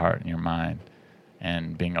with your heart and your mind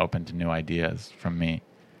and being open to new ideas from me.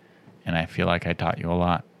 And I feel like I taught you a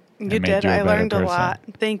lot. You did. I learned a lot.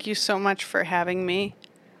 Thank you so much for having me.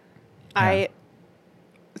 Yeah. I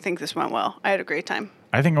think this went well. I had a great time.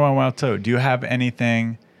 I think it went well, too. Do you have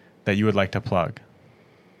anything that you would like to plug?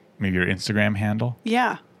 Maybe your Instagram handle?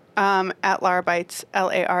 Yeah. At Larabeitz,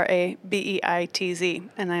 Larabeitz.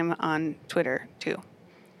 And I'm on Twitter, too.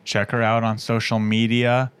 Check her out on social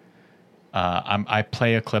media. I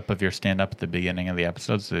play a clip of your stand-up at the beginning of the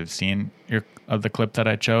episode, so they've seen the clip that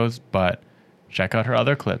I chose, but check out her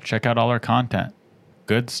other clip. Check out all her content.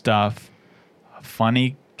 Good stuff. A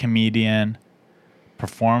funny comedian.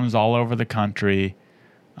 Performs all over the country.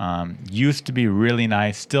 Used to be really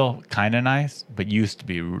nice. Still kind of nice, but used to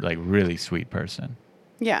be really sweet person.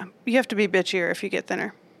 Yeah. You have to be bitchier if you get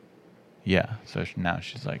thinner. Yeah. So now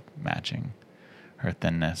she's matching her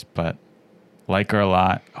thinness, but like her a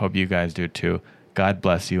lot. Hope you guys do too. God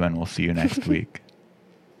bless you, and we'll see you next week.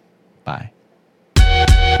 Bye.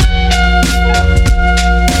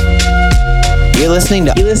 You're listening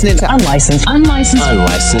to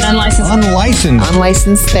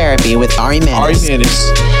Unlicensed Therapy with Ari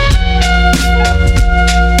Manis.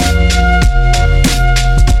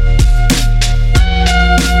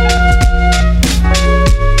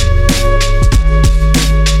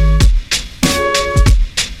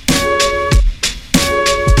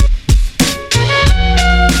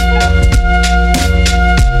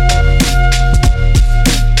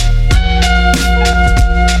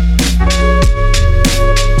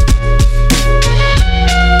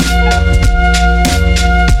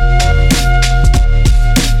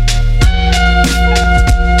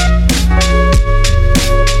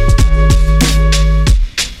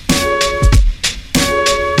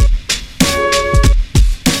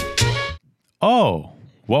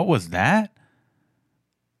 What was that?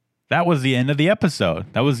 That was the end of the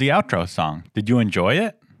episode. That was the outro song. Did you enjoy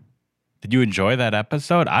it? Did you enjoy that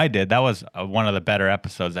episode? I did. That was one of the better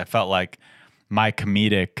episodes. I felt like my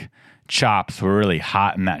comedic chops were really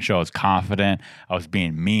hot in that show. I was confident. I was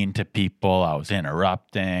being mean to people. I was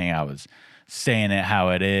interrupting. I was saying it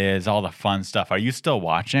how it is, all the fun stuff. Are you still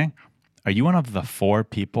watching? Are you one of the 4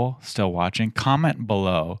 people still watching? Comment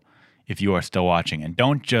below if you are still watching. And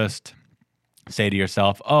don't just say to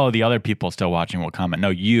yourself, oh, the other people still watching will comment. No,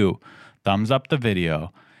 you thumbs up the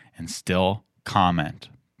video and still comment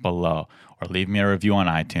below, or leave me a review on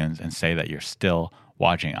iTunes and say that you're still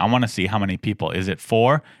watching. I want to see how many people. Is it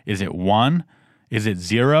 4? Is it 1? Is it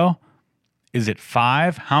 0? Is it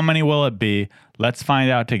 5? How many will it be? Let's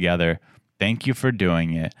find out together. Thank you for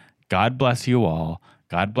doing it. God bless you all.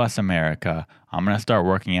 God bless America. I'm going to start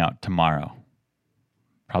working out tomorrow.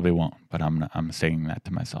 Probably won't, but I'm saying that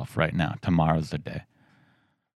to myself right now. Tomorrow's the day.